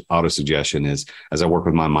autosuggestion is, as I work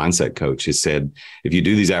with my mindset coach, he said, if you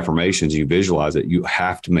do these affirmations, you visualize it, you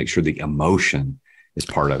have to make sure the emotion is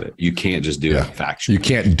part of it. You can't just do it factually. You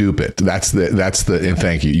can't dupe it. And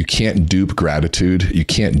thank you. You can't dupe gratitude. You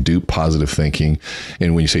can't dupe positive thinking.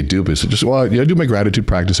 And when you say dupe, it's just, well, I do my gratitude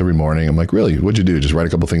practice every morning. I'm like, really? What'd you do? Just write a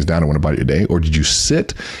couple things down and went about your day? Or did you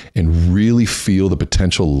sit and really feel the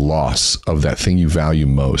potential loss of that thing you value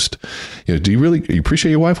most? Do you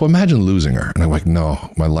appreciate your wife? Well, imagine losing her. And I'm like,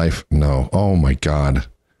 no, my life, no. Oh my God.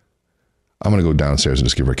 I'm going to go downstairs and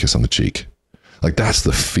just give her a kiss on the cheek. Like, that's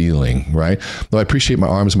the feeling, right? Well, I appreciate my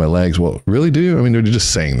arms and my legs. Well, really, do you? I mean, you're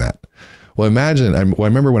just saying that. Well, imagine, I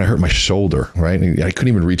remember when I hurt my shoulder, right? And I couldn't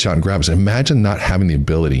even reach out and grab it. So imagine not having the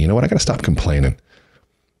ability. You know what? I got to stop complaining.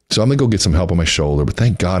 So I'm going to go get some help on my shoulder, but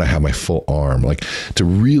thank God I have my full arm. Like, to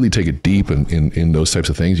really take it deep in those types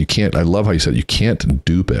of things, you can't, I love how you said you can't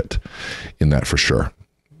dupe it in that for sure.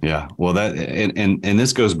 Yeah. Well, that and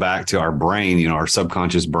this goes back to our brain. You know, our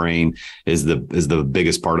subconscious brain is the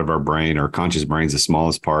biggest part of our brain. Our conscious brain is the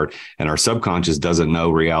smallest part, and our subconscious doesn't know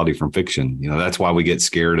reality from fiction. You know, that's why we get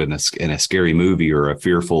scared in a scary movie or a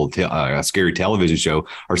fearful a scary television show.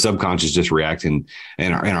 Our subconscious just reacting,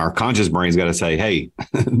 and our conscious brain's got to say, "Hey,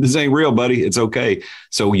 this ain't real, buddy. It's okay."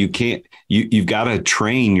 So you've got to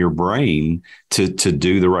train your brain to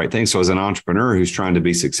do the right thing. So as an entrepreneur who's trying to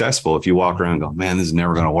be successful, if you walk around and go, man, this is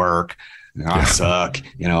never going to work. I suck.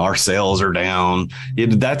 You know, our sales are down.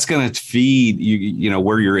 That's going to feed you, you know,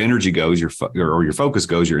 where your energy goes, your focus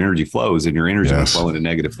goes, your energy flows, and your energy will flow into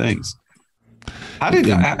negative things. How does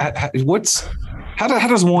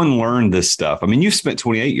one learn this stuff? I mean, you've spent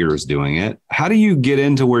 28 years doing it. How do you get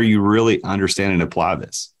into where you really understand and apply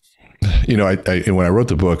this? You know, when I wrote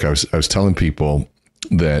the book, I was telling people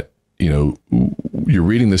that, you know, you're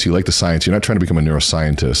reading this, you like the science, you're not trying to become a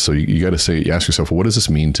neuroscientist. So you got to ask yourself, well, what does this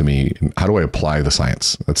mean to me? And how do I apply the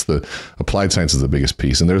science? Applied science is the biggest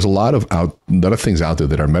piece. And there's a lot of things out there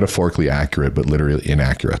that are metaphorically accurate, but literally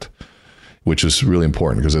inaccurate, which is really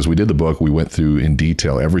important because as we did the book, we went through in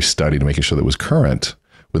detail every study to making sure that it was current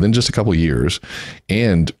within just a couple of years.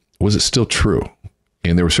 And was it still true?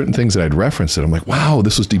 And there were certain things that I'd referenced that I'm like, wow,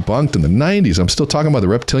 this was debunked in the 90s. I'm still talking about the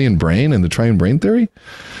reptilian brain and the triune brain theory.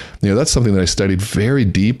 You know, that's something that I studied very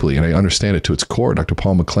deeply and I understand it to its core, Dr.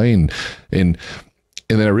 Paul McLean. And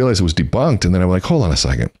then I realized it was debunked. And then I'm like, hold on a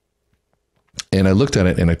second. And I looked at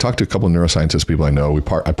it and I talked to a couple of neuroscientists, people I know.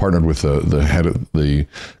 I partnered with the head of the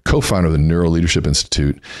co-founder of the Neuro Leadership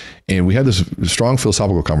Institute. And we had this strong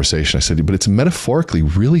philosophical conversation. I said, but it's metaphorically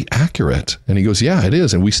really accurate. And he goes, yeah, it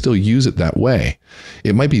is. And we still use it that way.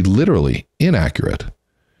 It might be literally inaccurate.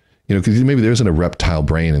 You know, because maybe there isn't a reptile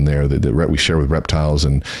brain in there that we share with reptiles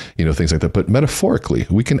and, you know, things like that. But metaphorically,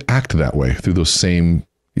 we can act that way through those same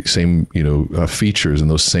you know, features and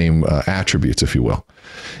those same attributes, if you will.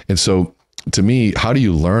 And so to me, how do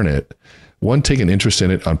you learn it? One, take an interest in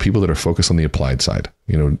it on people that are focused on the applied side.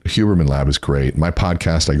 You know, Huberman Lab is great. My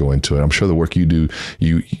podcast, I go into it. I'm sure the work you do,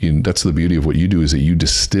 that's the beauty of what you do is that you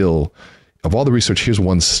distill of all the research. Here's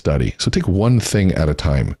one study. So take one thing at a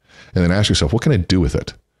time and then ask yourself, what can I do with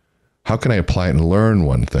it? How can I apply it and learn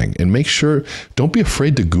one thing? And make sure, don't be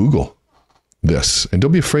afraid to Google this and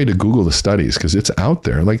don't be afraid to Google the studies because it's out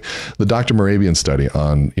there. Like the Dr. Moravian study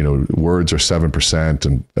on, you know, words are 7%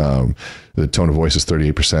 and the tone of voice is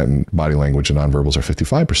 38% and body language and nonverbals are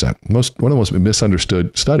 55%. One of the most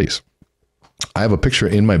misunderstood studies. I have a picture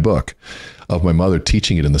in my book of my mother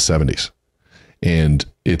teaching it in the 70s. And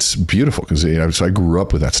it's beautiful because, you know, so I grew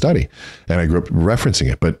up with that study and I grew up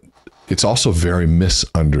referencing it, but it's also very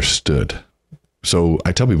misunderstood. So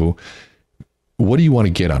I tell people, what do you want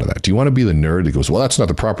to get out of that? Do you want to be the nerd that goes, well, that's not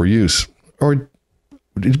the proper use? Or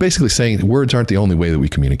it's basically saying words aren't the only way that we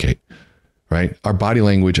communicate, right? Our body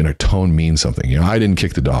language and our tone means something. You know, I didn't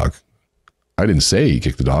kick the dog. I didn't say he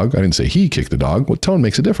kicked the dog. I didn't say he kicked the dog. Well, tone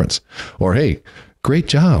makes a difference. Or, hey, great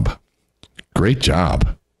job. Great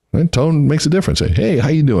job. And tone makes a difference. Hey, how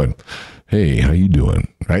you doing? Hey, how you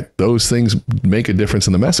doing? Right? Those things make a difference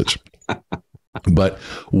in the message. But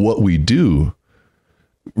what we do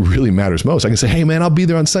really matters most. I can say, hey man, I'll be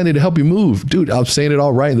there on Sunday to help you move. Dude, I'm saying it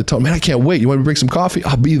all right in the tone. Man, I can't wait. You want me to bring some coffee?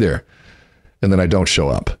 I'll be there. And then I don't show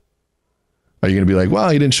up. Are you going to be like, well,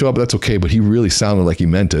 he didn't show up. That's okay. But he really sounded like he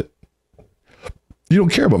meant it. You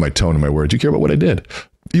don't care about my tone and my words. You care about what I did.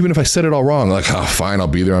 Even if I said it all wrong, like, oh, fine, I'll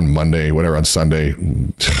be there on Monday, whatever, on Sunday,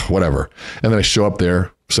 whatever. And then I show up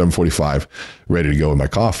there, 7:45, ready to go with my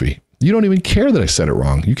coffee. You don't even care that I said it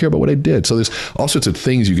wrong. You care about what I did. So there's all sorts of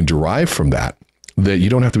things you can derive from that you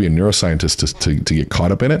don't have to be a neuroscientist to get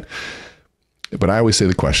caught up in it. But I always say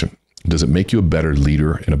the question, does it make you a better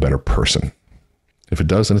leader and a better person? If it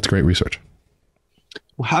does, then it's great research.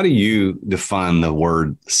 Well, how do you define the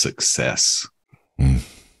word success?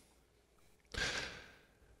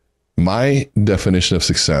 My definition of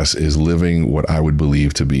success is living what I would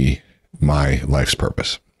believe to be my life's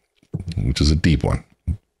purpose, which is a deep one,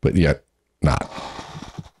 but yet not.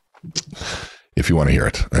 If you want to hear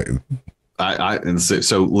it.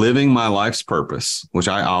 So living my life's purpose, which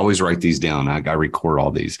I always write these down. I record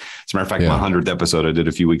all these. As a matter of fact, my 100th episode I did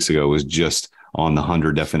a few weeks ago was just on the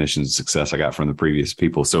 100 definitions of success I got from the previous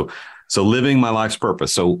people. So living my life's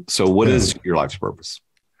purpose. So what is your life's purpose?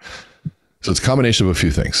 So it's a combination of a few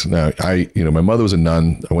things. Now, my mother was a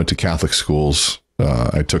nun. I went to Catholic schools.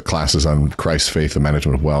 I took classes on Christ's faith and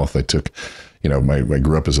management of wealth. I took, I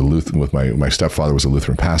grew up as a Lutheran with my stepfather was a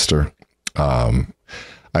Lutheran pastor.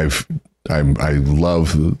 I've I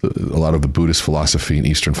love a lot of the Buddhist philosophy and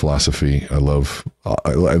Eastern philosophy. I love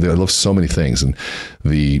so many things. And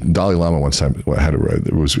the Dalai Lama one time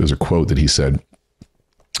there was a quote that he said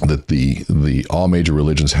that the all major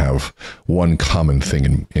religions have one common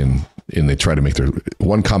thing in they try to make their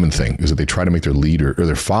one common thing is that they try to make their leader or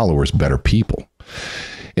their followers better people.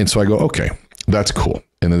 And so I go, okay, that's cool.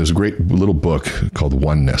 And then there's a great little book called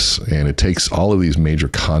Oneness, and it takes all of these major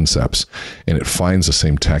concepts and it finds the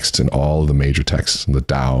same texts in all of the major texts, the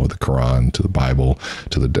Tao, the Quran, to the Bible,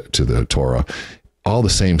 to the Torah, all the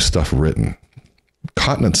same stuff written.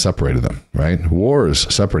 Continents separated them, right?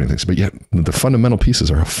 Wars separating things, but yet the fundamental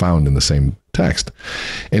pieces are found in the same text.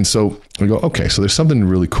 And so we go, okay, so there's something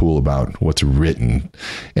really cool about what's written.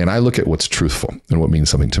 And I look at what's truthful and what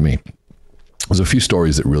means something to me. There's a few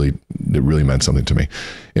stories that really meant something to me.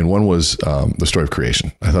 And one was the story of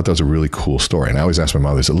creation. I thought that was a really cool story. And I always asked my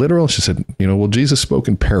mother, is it literal? She said, well, Jesus spoke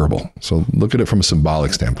in parable. So look at it from a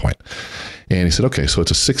symbolic standpoint. And he said, okay, so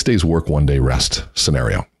it's a 6 days work, 1 day rest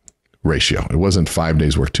scenario ratio. It wasn't 5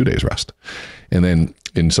 days work, 2 days rest. And then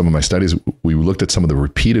in some of my studies, we looked at some of the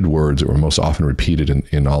repeated words that were most often repeated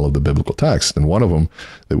in all of the biblical texts. And one of them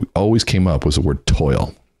that always came up was the word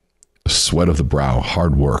toil, sweat of the brow,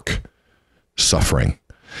 hard work, suffering.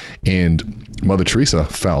 And Mother Teresa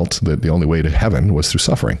felt that the only way to heaven was through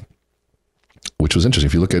suffering, which was interesting.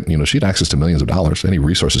 If you look at, she had access to millions of dollars, any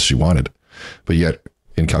resources she wanted, but yet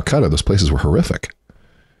in Calcutta, those places were horrific.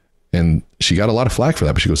 And she got a lot of flack for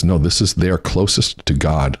that, but she goes, no, they are closest to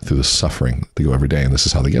God through the suffering they go every day. And this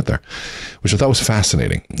is how they get there, which I thought was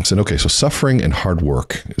fascinating. I said, okay, so suffering and hard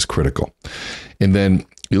work is critical. And then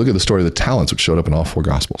you look at the story of the talents, which showed up in all four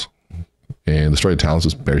gospels. And the story of talents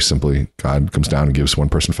is very simply, God comes down and gives one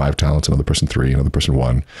person 5 talents, another person 3, another person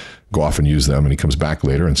 1, go off and use them. And he comes back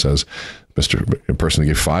later and says, Mr. person that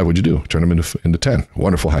gave 5, what'd you do? Turn them into 10.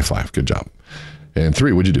 Wonderful, high five, good job. And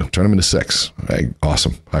 3, what'd you do? Turn them into 6. Hey,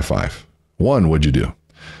 awesome, high five. 1, what'd you do?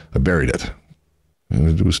 I buried it.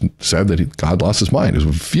 And it was said that God lost his mind. He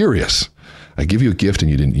was furious. I give you a gift and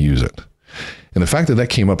you didn't use it. And the fact that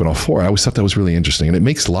came up in all 4, I always thought that was really interesting. And it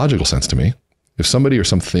makes logical sense to me. If somebody or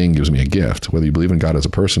something gives me a gift, whether you believe in God as a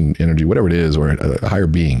person, energy, whatever it is, or a higher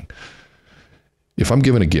being, if I'm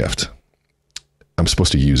given a gift, I'm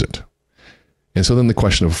supposed to use it. And so then the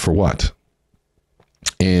question of for what?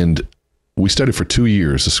 And we studied for 2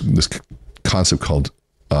 years this concept called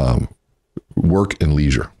work and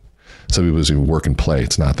leisure. Some people say work and play.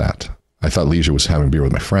 It's not that. I thought leisure was having beer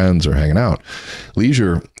with my friends or hanging out.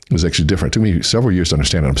 Leisure was actually different. It took me several years to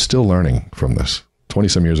understand it. I'm still learning from this. 20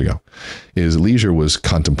 some years ago, is leisure was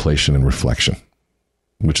contemplation and reflection,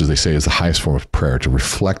 which as they say is the highest form of prayer, to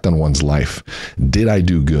reflect on one's life. Did I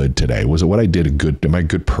do good today? Was it what I did am I a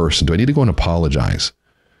good person? Do I need to go and apologize?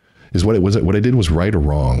 What I did was right or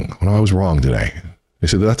wrong? Well, I was wrong today. They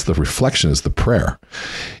said that's the reflection, is the prayer.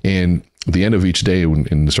 And at the end of each day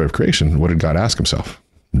in the story of creation, what did God ask himself?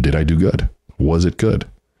 Did I do good? Was it good?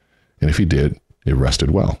 And if he did, it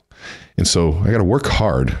rested well. And so I got to work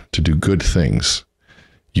hard to do good things,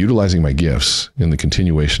 utilizing my gifts in the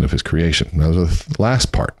continuation of his creation. Now, the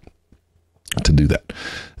last part to do that.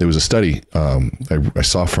 There was a study I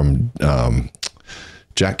saw from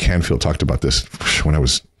Jack Canfield talked about this when I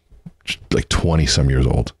was like 20 some years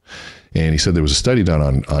old. And he said there was a study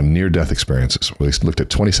done on near-death experiences where they looked at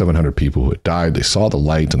 2,700 people who had died. They saw the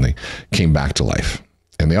light and they came back to life.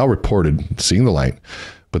 And they all reported seeing the light,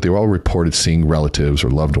 but they all reported seeing relatives or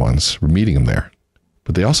loved ones meeting them there.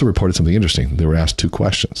 But they also reported something interesting. They were asked 2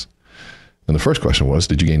 questions. And the first question was,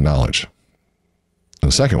 did you gain knowledge?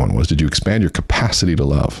 And the second one was, did you expand your capacity to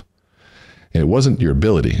love? And it wasn't your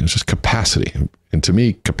ability, it was just capacity. And to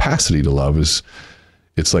me, capacity to love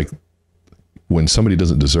it's like when somebody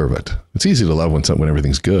doesn't deserve it. It's easy to love when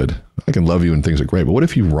everything's good. I can love you when things are great, but what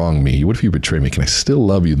if you wrong me? What if you betray me? Can I still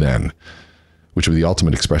love you then? Which would be the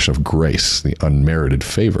ultimate expression of grace, the unmerited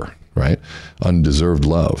favor, right? Undeserved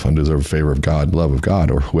love, undeserved favor of God, love of God,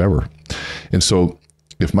 or whoever. And so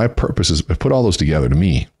if my purpose is, I put all those together to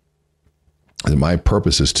me, that my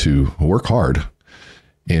purpose is to work hard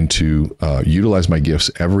and to utilize my gifts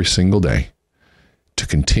every single day to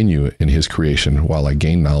continue in his creation while I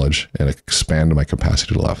gain knowledge and expand my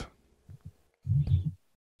capacity to love.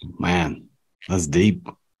 Man, that's deep.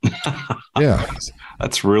 Yeah.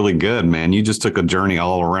 That's really good, man. You just took a journey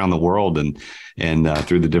all around the world and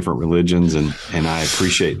through the different religions. And I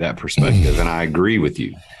appreciate that perspective. And I agree with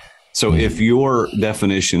you. So if your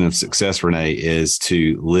definition of success, Rene, is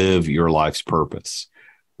to live your life's purpose,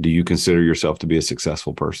 do you consider yourself to be a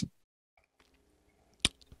successful person?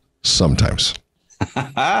 Sometimes.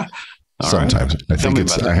 Sometimes. Right. I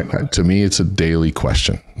think to me, it's a daily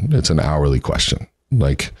question. It's an hourly question.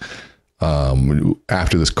 Like,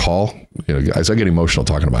 after this call, guys, I get emotional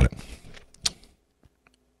talking about it.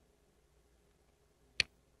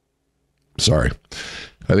 Sorry.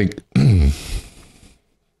 I think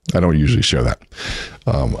I don't usually share that.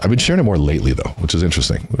 I've been sharing it more lately, though, which is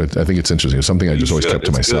interesting. I think it's interesting. It's something I just always kept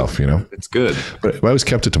to myself, It's good. But I always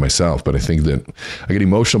kept it to myself. But I think that I get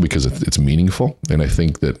emotional because it's meaningful. And I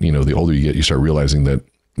think that, the older you get, you start realizing that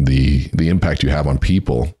the impact you have on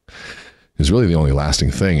people is really the only lasting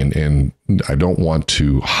thing. And I don't want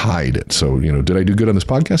to hide it. So, did I do good on this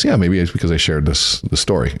podcast? Yeah, maybe it's because I shared the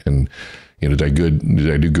story. And, did I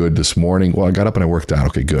do good this morning? Well, I got up and I worked out.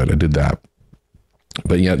 Okay, good. I did that.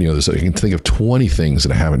 But yet, I can think of 20 things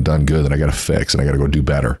that I haven't done good that I got to fix and I got to go do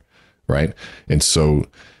better. Right. And so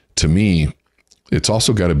to me, it's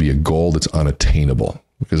also got to be a goal that's unattainable,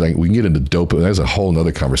 because we can get into dopamine. There's a whole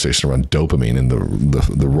nother conversation around dopamine and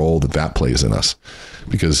the role that plays in us,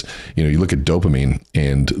 because, you look at dopamine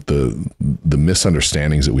and the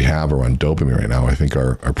misunderstandings that we have around dopamine right now, I think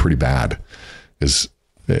are pretty bad. If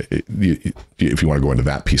you want to go into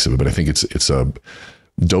that piece of it, but I think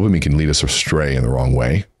dopamine can lead us astray in the wrong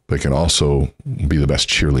way, but it can also be the best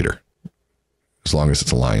cheerleader as long as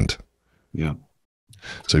it's aligned. Yeah.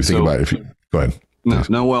 So if you think about it, go ahead.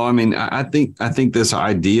 No. Well, I mean, I think this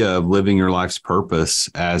idea of living your life's purpose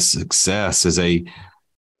as success has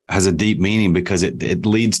a deep meaning, because it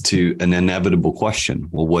leads to an inevitable question.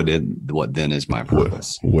 Well, what then is my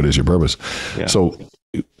purpose? What is your purpose? Yeah. So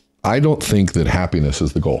I don't think that happiness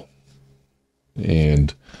is the goal.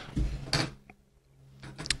 And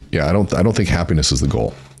yeah, I don't think happiness is the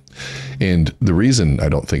goal. And the reason I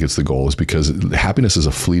don't think it's the goal is because happiness is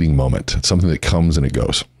a fleeting moment. It's something that comes and it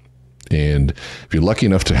goes. And if you're lucky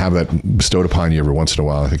enough to have that bestowed upon you every once in a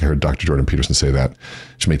while, I think I heard Dr. Jordan Peterson say that,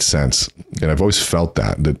 which made sense. And I've always felt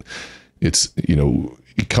that it's,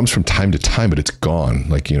 it comes from time to time, but it's gone.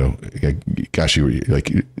 Like, gosh, you were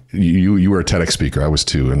a TEDx speaker. I was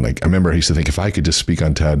too. And I remember I used to think, if I could just speak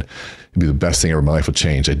on TED, it'd be the best thing ever. My life would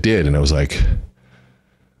change. I did. And I was like,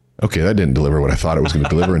 okay, that didn't deliver what I thought it was going to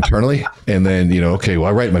deliver internally. And then, okay, well,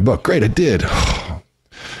 I write my book. Great, I did.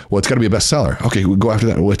 Well, it's got to be a bestseller. Okay, we'll go after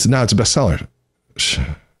that. Well, now it's a bestseller.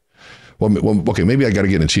 Well, okay, maybe I got to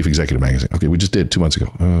get in a chief executive magazine. Okay, we just did 2 months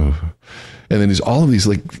ago. And then there's all of these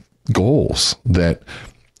goals that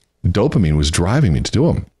dopamine was driving me to do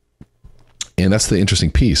them. And that's the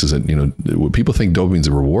interesting piece, is that, people think dopamine's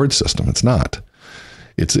a reward system. It's not.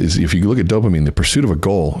 It's if you look at dopamine, the pursuit of a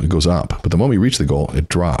goal, it goes up. But the moment you reach the goal, it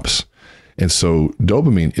drops. And so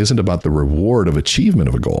dopamine isn't about the reward of achievement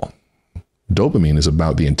of a goal. Dopamine is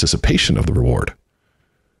about the anticipation of the reward.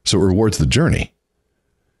 So it rewards the journey.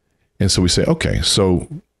 And so we say, okay, so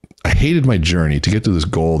I hated my journey to get to this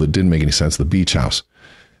goal that didn't make any sense, the beach house.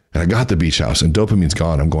 And I got the beach house and dopamine's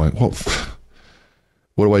gone. I'm going, well,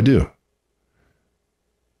 what do I do?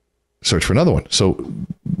 Search for another one. So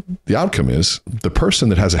the outcome is the person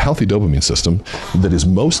that has a healthy dopamine system that is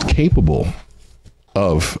most capable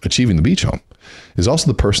of achieving the beach home is also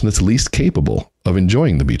the person that's least capable of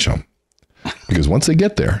enjoying the beach home. Because once they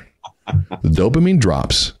get there, the dopamine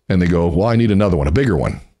drops and they go, well, I need another one, a bigger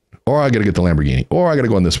one. Or I got to get the Lamborghini. Or I got to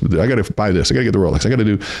go on this. I got to buy this. I got to get the Rolex. I got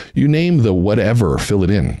to do, you name the whatever, fill it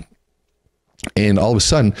in. And all of a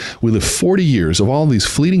sudden, we live 40 years of all these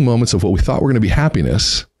fleeting moments of what we thought were going to be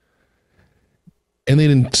happiness, and they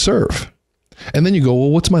didn't serve. And then you go,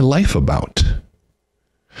 well, what's my life about?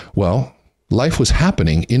 Well, life was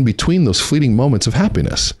happening in between those fleeting moments of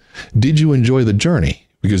happiness. Did you enjoy the journey?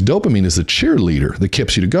 Because dopamine is the cheerleader that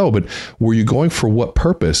keeps you to go. But were you going for what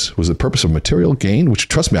purpose? Was the purpose of material gain? Which,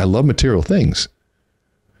 trust me, I love material things.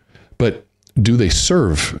 But do they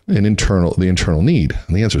serve the internal need?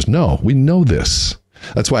 And the answer is no. We know this.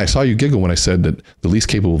 That's why I saw you giggle when I said that the least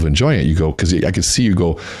capable of enjoying it. You go, because I could see you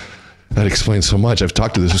go, that explains so much. I've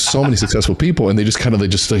talked to so many successful people, and they just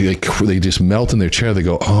melt in their chair. They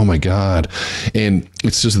go, oh my God. And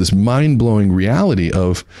it's just this mind-blowing reality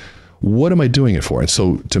of, what am I doing it for? And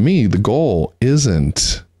so to me, the goal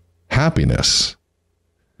isn't happiness.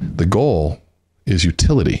 The goal is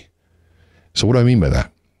utility. So what do I mean by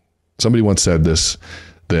that? Somebody once said this,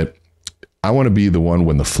 that I want to be the one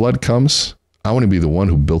when the flood comes, I want to be the one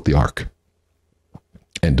who built the ark.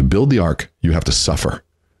 And to build the ark, you have to suffer.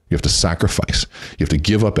 You have to sacrifice. You have to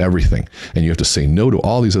give up everything. And you have to say no to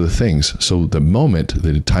all these other things. So the moment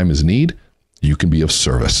that time is need, you can be of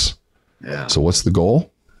service. Yeah. So what's the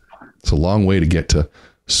goal? It's a long way to get to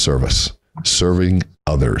service, serving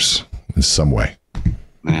others in some way.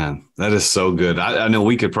 Man, that is so good. I know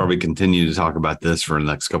we could probably continue to talk about this for the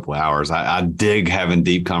next couple of hours. I dig having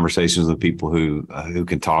deep conversations with people who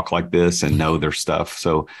can talk like this and know their stuff.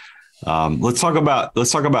 So let's talk about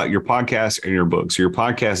your podcast and your book. So your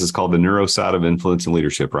podcast is called The Neuroscience of Influence and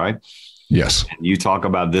Leadership, right? Yes. And you talk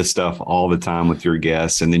about this stuff all the time with your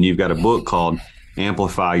guests. And then you've got a book called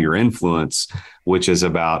Amplify Your Influence, which is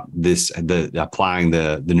about applying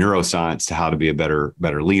the neuroscience to how to be a better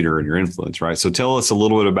leader in your influence, right? So tell us a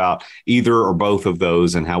little bit about either or both of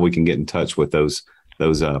those and how we can get in touch with those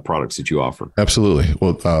products that you offer. Absolutely.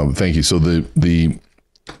 Well, thank you. So the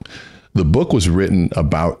book was written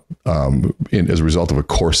about as a result of a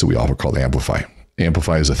course that we offer called Amplify.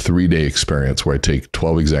 Amplify is a 3-day experience where I take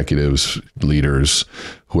 12 executives, leaders,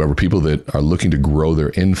 whoever, people that are looking to grow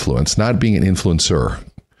their influence, not being an influencer,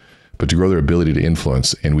 but to grow their ability to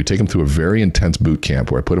influence. And we take them through a very intense boot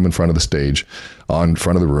camp where I put them in front of the stage, on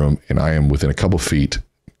front of the room, and I am within a couple feet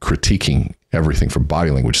critiquing everything from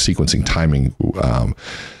body language, sequencing, timing,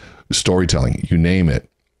 storytelling, you name it,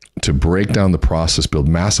 to break down the process, build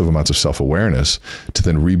massive amounts of self-awareness, to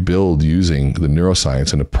then rebuild using the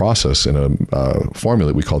neuroscience in a process, in a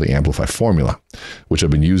formula that we call the Amplify formula, which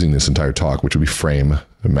I've been using this entire talk, which would be frame,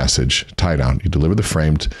 message, tie down. You deliver the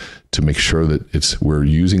frame to make sure that we're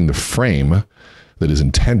using the frame that is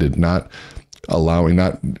intended, not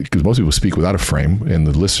because most people speak without a frame, and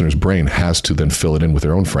the listener's brain has to then fill it in with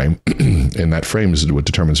their own frame. And that frame is what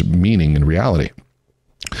determines meaning and reality.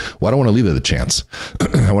 Well, I don't want to leave it to chance.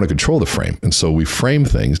 I want to control the frame. And so we frame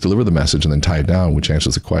things, deliver the message, and then tie it down, which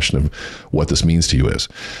answers the question of what this means to you is.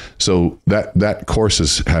 So that course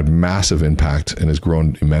has had massive impact and has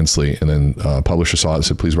grown immensely. And then a publisher saw it and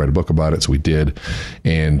said, please write a book about it. So we did.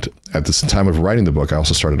 And at this time of writing the book, I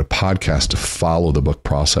also started a podcast to follow the book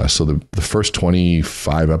process. So the first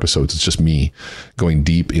 25 episodes, it's just me going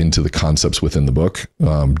deep into the concepts within the book,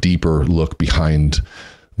 deeper look behind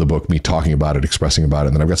the book, me talking about it, expressing about it.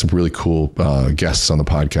 And then I've got some really cool guests on the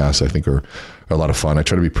podcast I think are a lot of fun. I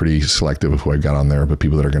try to be pretty selective with who I got on there, but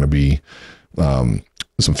people that are going to be some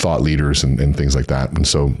thought leaders and things like that. And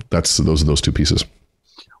so those are those two pieces.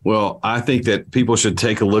 Well, I think that people should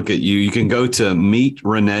take a look at you. You can go to Meet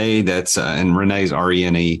Rene, that's and Rene's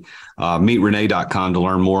RENE, meetrene.com to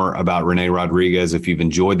learn more about Rene Rodriguez. If you've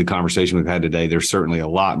enjoyed the conversation we've had today, there's certainly a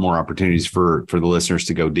lot more opportunities for the listeners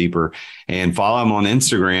to go deeper. And follow him on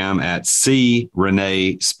Instagram at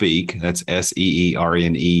Rene Speak. That's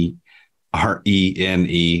SEERENE.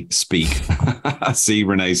 RENE Speak. See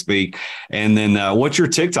Rene Speak. And then what's your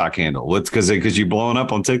TikTok handle? What's because you're blowing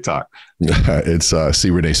up on TikTok. It's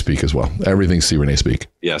see Rene Speak as well. Everything's see Rene Speak.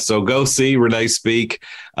 Yeah. So go see Rene Speak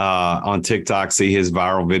on TikTok, see his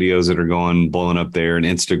viral videos that are blowing up there, and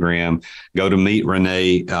Instagram. Go to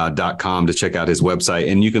meetrene.com to check out his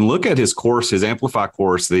website. And you can look at his course, his Amplify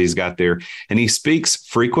course that he's got there. And he speaks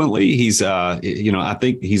frequently. He's, I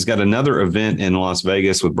think he's got another event in Las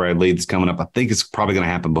Vegas with Brad Lee that's coming up. I think it's probably going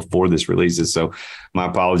to happen before this releases. So my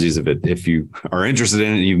apologies if you are interested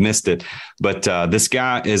in it and you've missed it. But this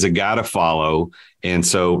guy is a guy to follow. And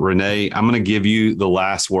so, Rene, I'm going to give you the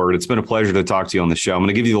last word. It's been a pleasure to talk to you on the show. I'm going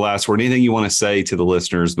to give you the last word. Anything you want to say to the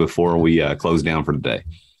listeners before we close down for today?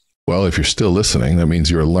 Well, if you're still listening, that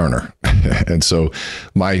means you're a learner. And so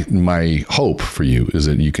my hope for you is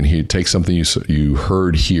that you can take something you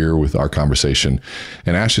heard here with our conversation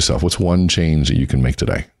and ask yourself, what's one change that you can make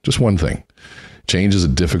today? Just one thing. Change is a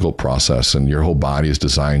difficult process, and your whole body is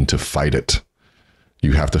designed to fight it.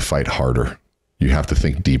 You have to fight harder. You have to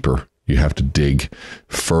think deeper. You have to dig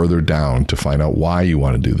further down to find out why you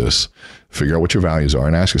want to do this. Figure out what your values are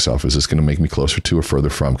and ask yourself, is this going to make me closer to or further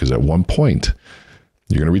from? Because at one point,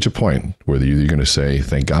 you're going to reach a point where you're going to say,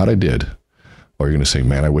 thank God I did, or you're going to say,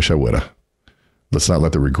 man, I wish I would have. Let's not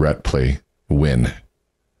let the regret play win.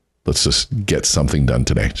 Let's just get something done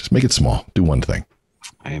today. Just make it small. Do one thing.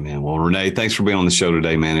 Amen. Well, Rene, thanks for being on the show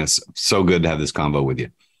today, man. It's so good to have this convo with you.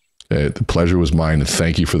 The pleasure was mine. And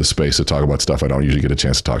thank you for the space to talk about stuff I don't usually get a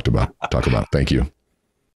chance to talk about. Thank you.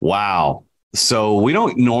 Wow. So we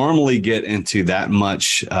don't normally get into that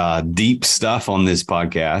much deep stuff on this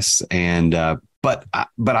podcast. And but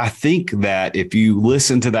I think that if you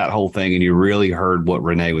listen to that whole thing and you really heard what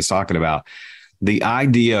Rene was talking about, the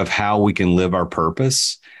idea of how we can live our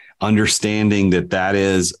purpose, understanding that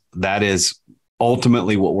is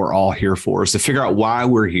ultimately what we're all here for, is to figure out why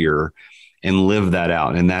we're here and live that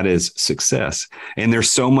out. And that is success. And there's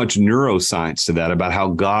so much neuroscience to that about how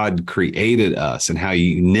God created us and how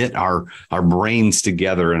you knit our brains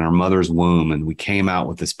together in our mother's womb. And we came out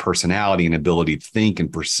with this personality and ability to think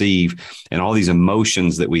and perceive and all these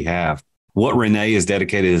emotions that we have. What Rene has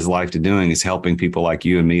dedicated his life to doing is helping people like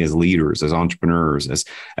you and me as leaders, as entrepreneurs,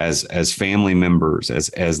 as family members, as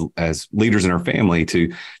leaders in our family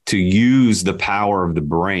to use the power of the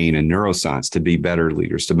brain and neuroscience to be better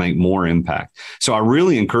leaders, to make more impact. So I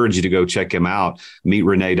really encourage you to go check him out,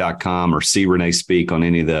 meetrene.com, or see Rene speak on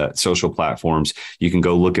any of the social platforms. You can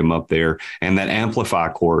go look him up there. And that Amplify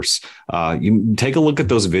course, you take a look at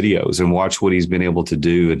those videos and watch what he's been able to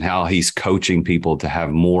do and how he's coaching people to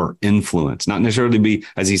have more influence, not necessarily be,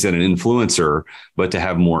 as he said, an influencer, but to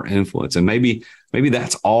have more influence. And maybe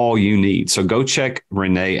that's all you need. So go check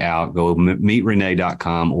Rene out, go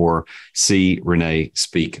meetrene.com or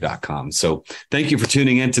seerenespeak.com. So thank you for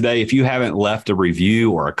tuning in today. If you haven't left a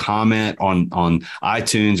review or a comment on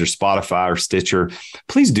iTunes or Spotify or Stitcher,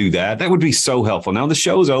 please do that. That would be so helpful. Now the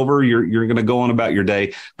show's over. You're going to go on about your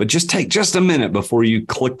day, but just take just a minute before you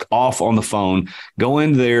click off on the phone. Go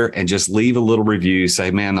in there and just leave a little review.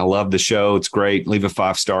 Say, man, I love the show. It's great. Leave a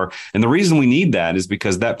 5-star. And the reason we need that is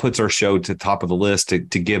because that puts our show to the top of the list to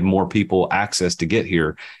give more people access to get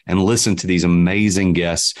here and listen to these amazing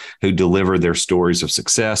guests who deliver their stories of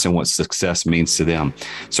success and what success means to them.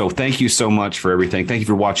 So thank you so much for everything. Thank you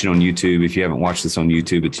for watching on YouTube. If you haven't watched this on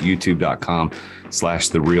YouTube, it's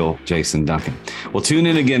youtube.com/TheRealJasonDuncan. Well, tune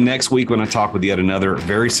in again next week when I talk with yet another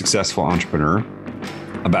very successful entrepreneur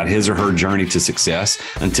about his or her journey to success.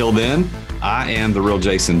 Until then, I am the real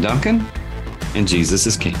Jason Duncan, and Jesus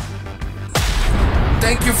is King.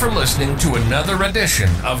 Thank you for listening to another edition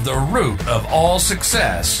of The Root of All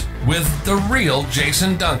Success with the real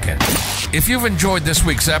Jason Duncan. If you've enjoyed this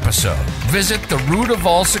week's episode, visit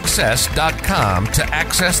therootofallsuccess.com to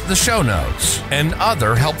access the show notes and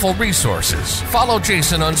other helpful resources. Follow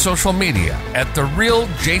Jason on social media at The Real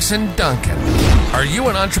Jason Duncan. Are you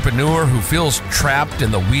an entrepreneur who feels trapped in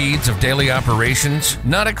the weeds of daily operations,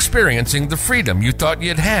 not experiencing the freedom you thought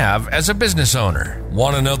you'd have as a business owner?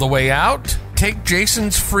 Want to know the way out? Take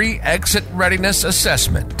Jason's free exit readiness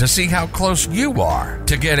assessment to see how close you are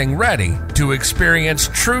to getting ready to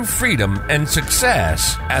experience true freedom and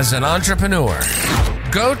success as an entrepreneur.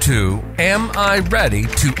 Go to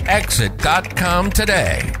amireadytoexit.com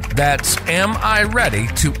today. That's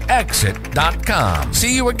amireadytoexit.com.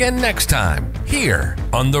 See you again next time here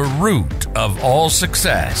on The Root of All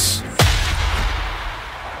Success.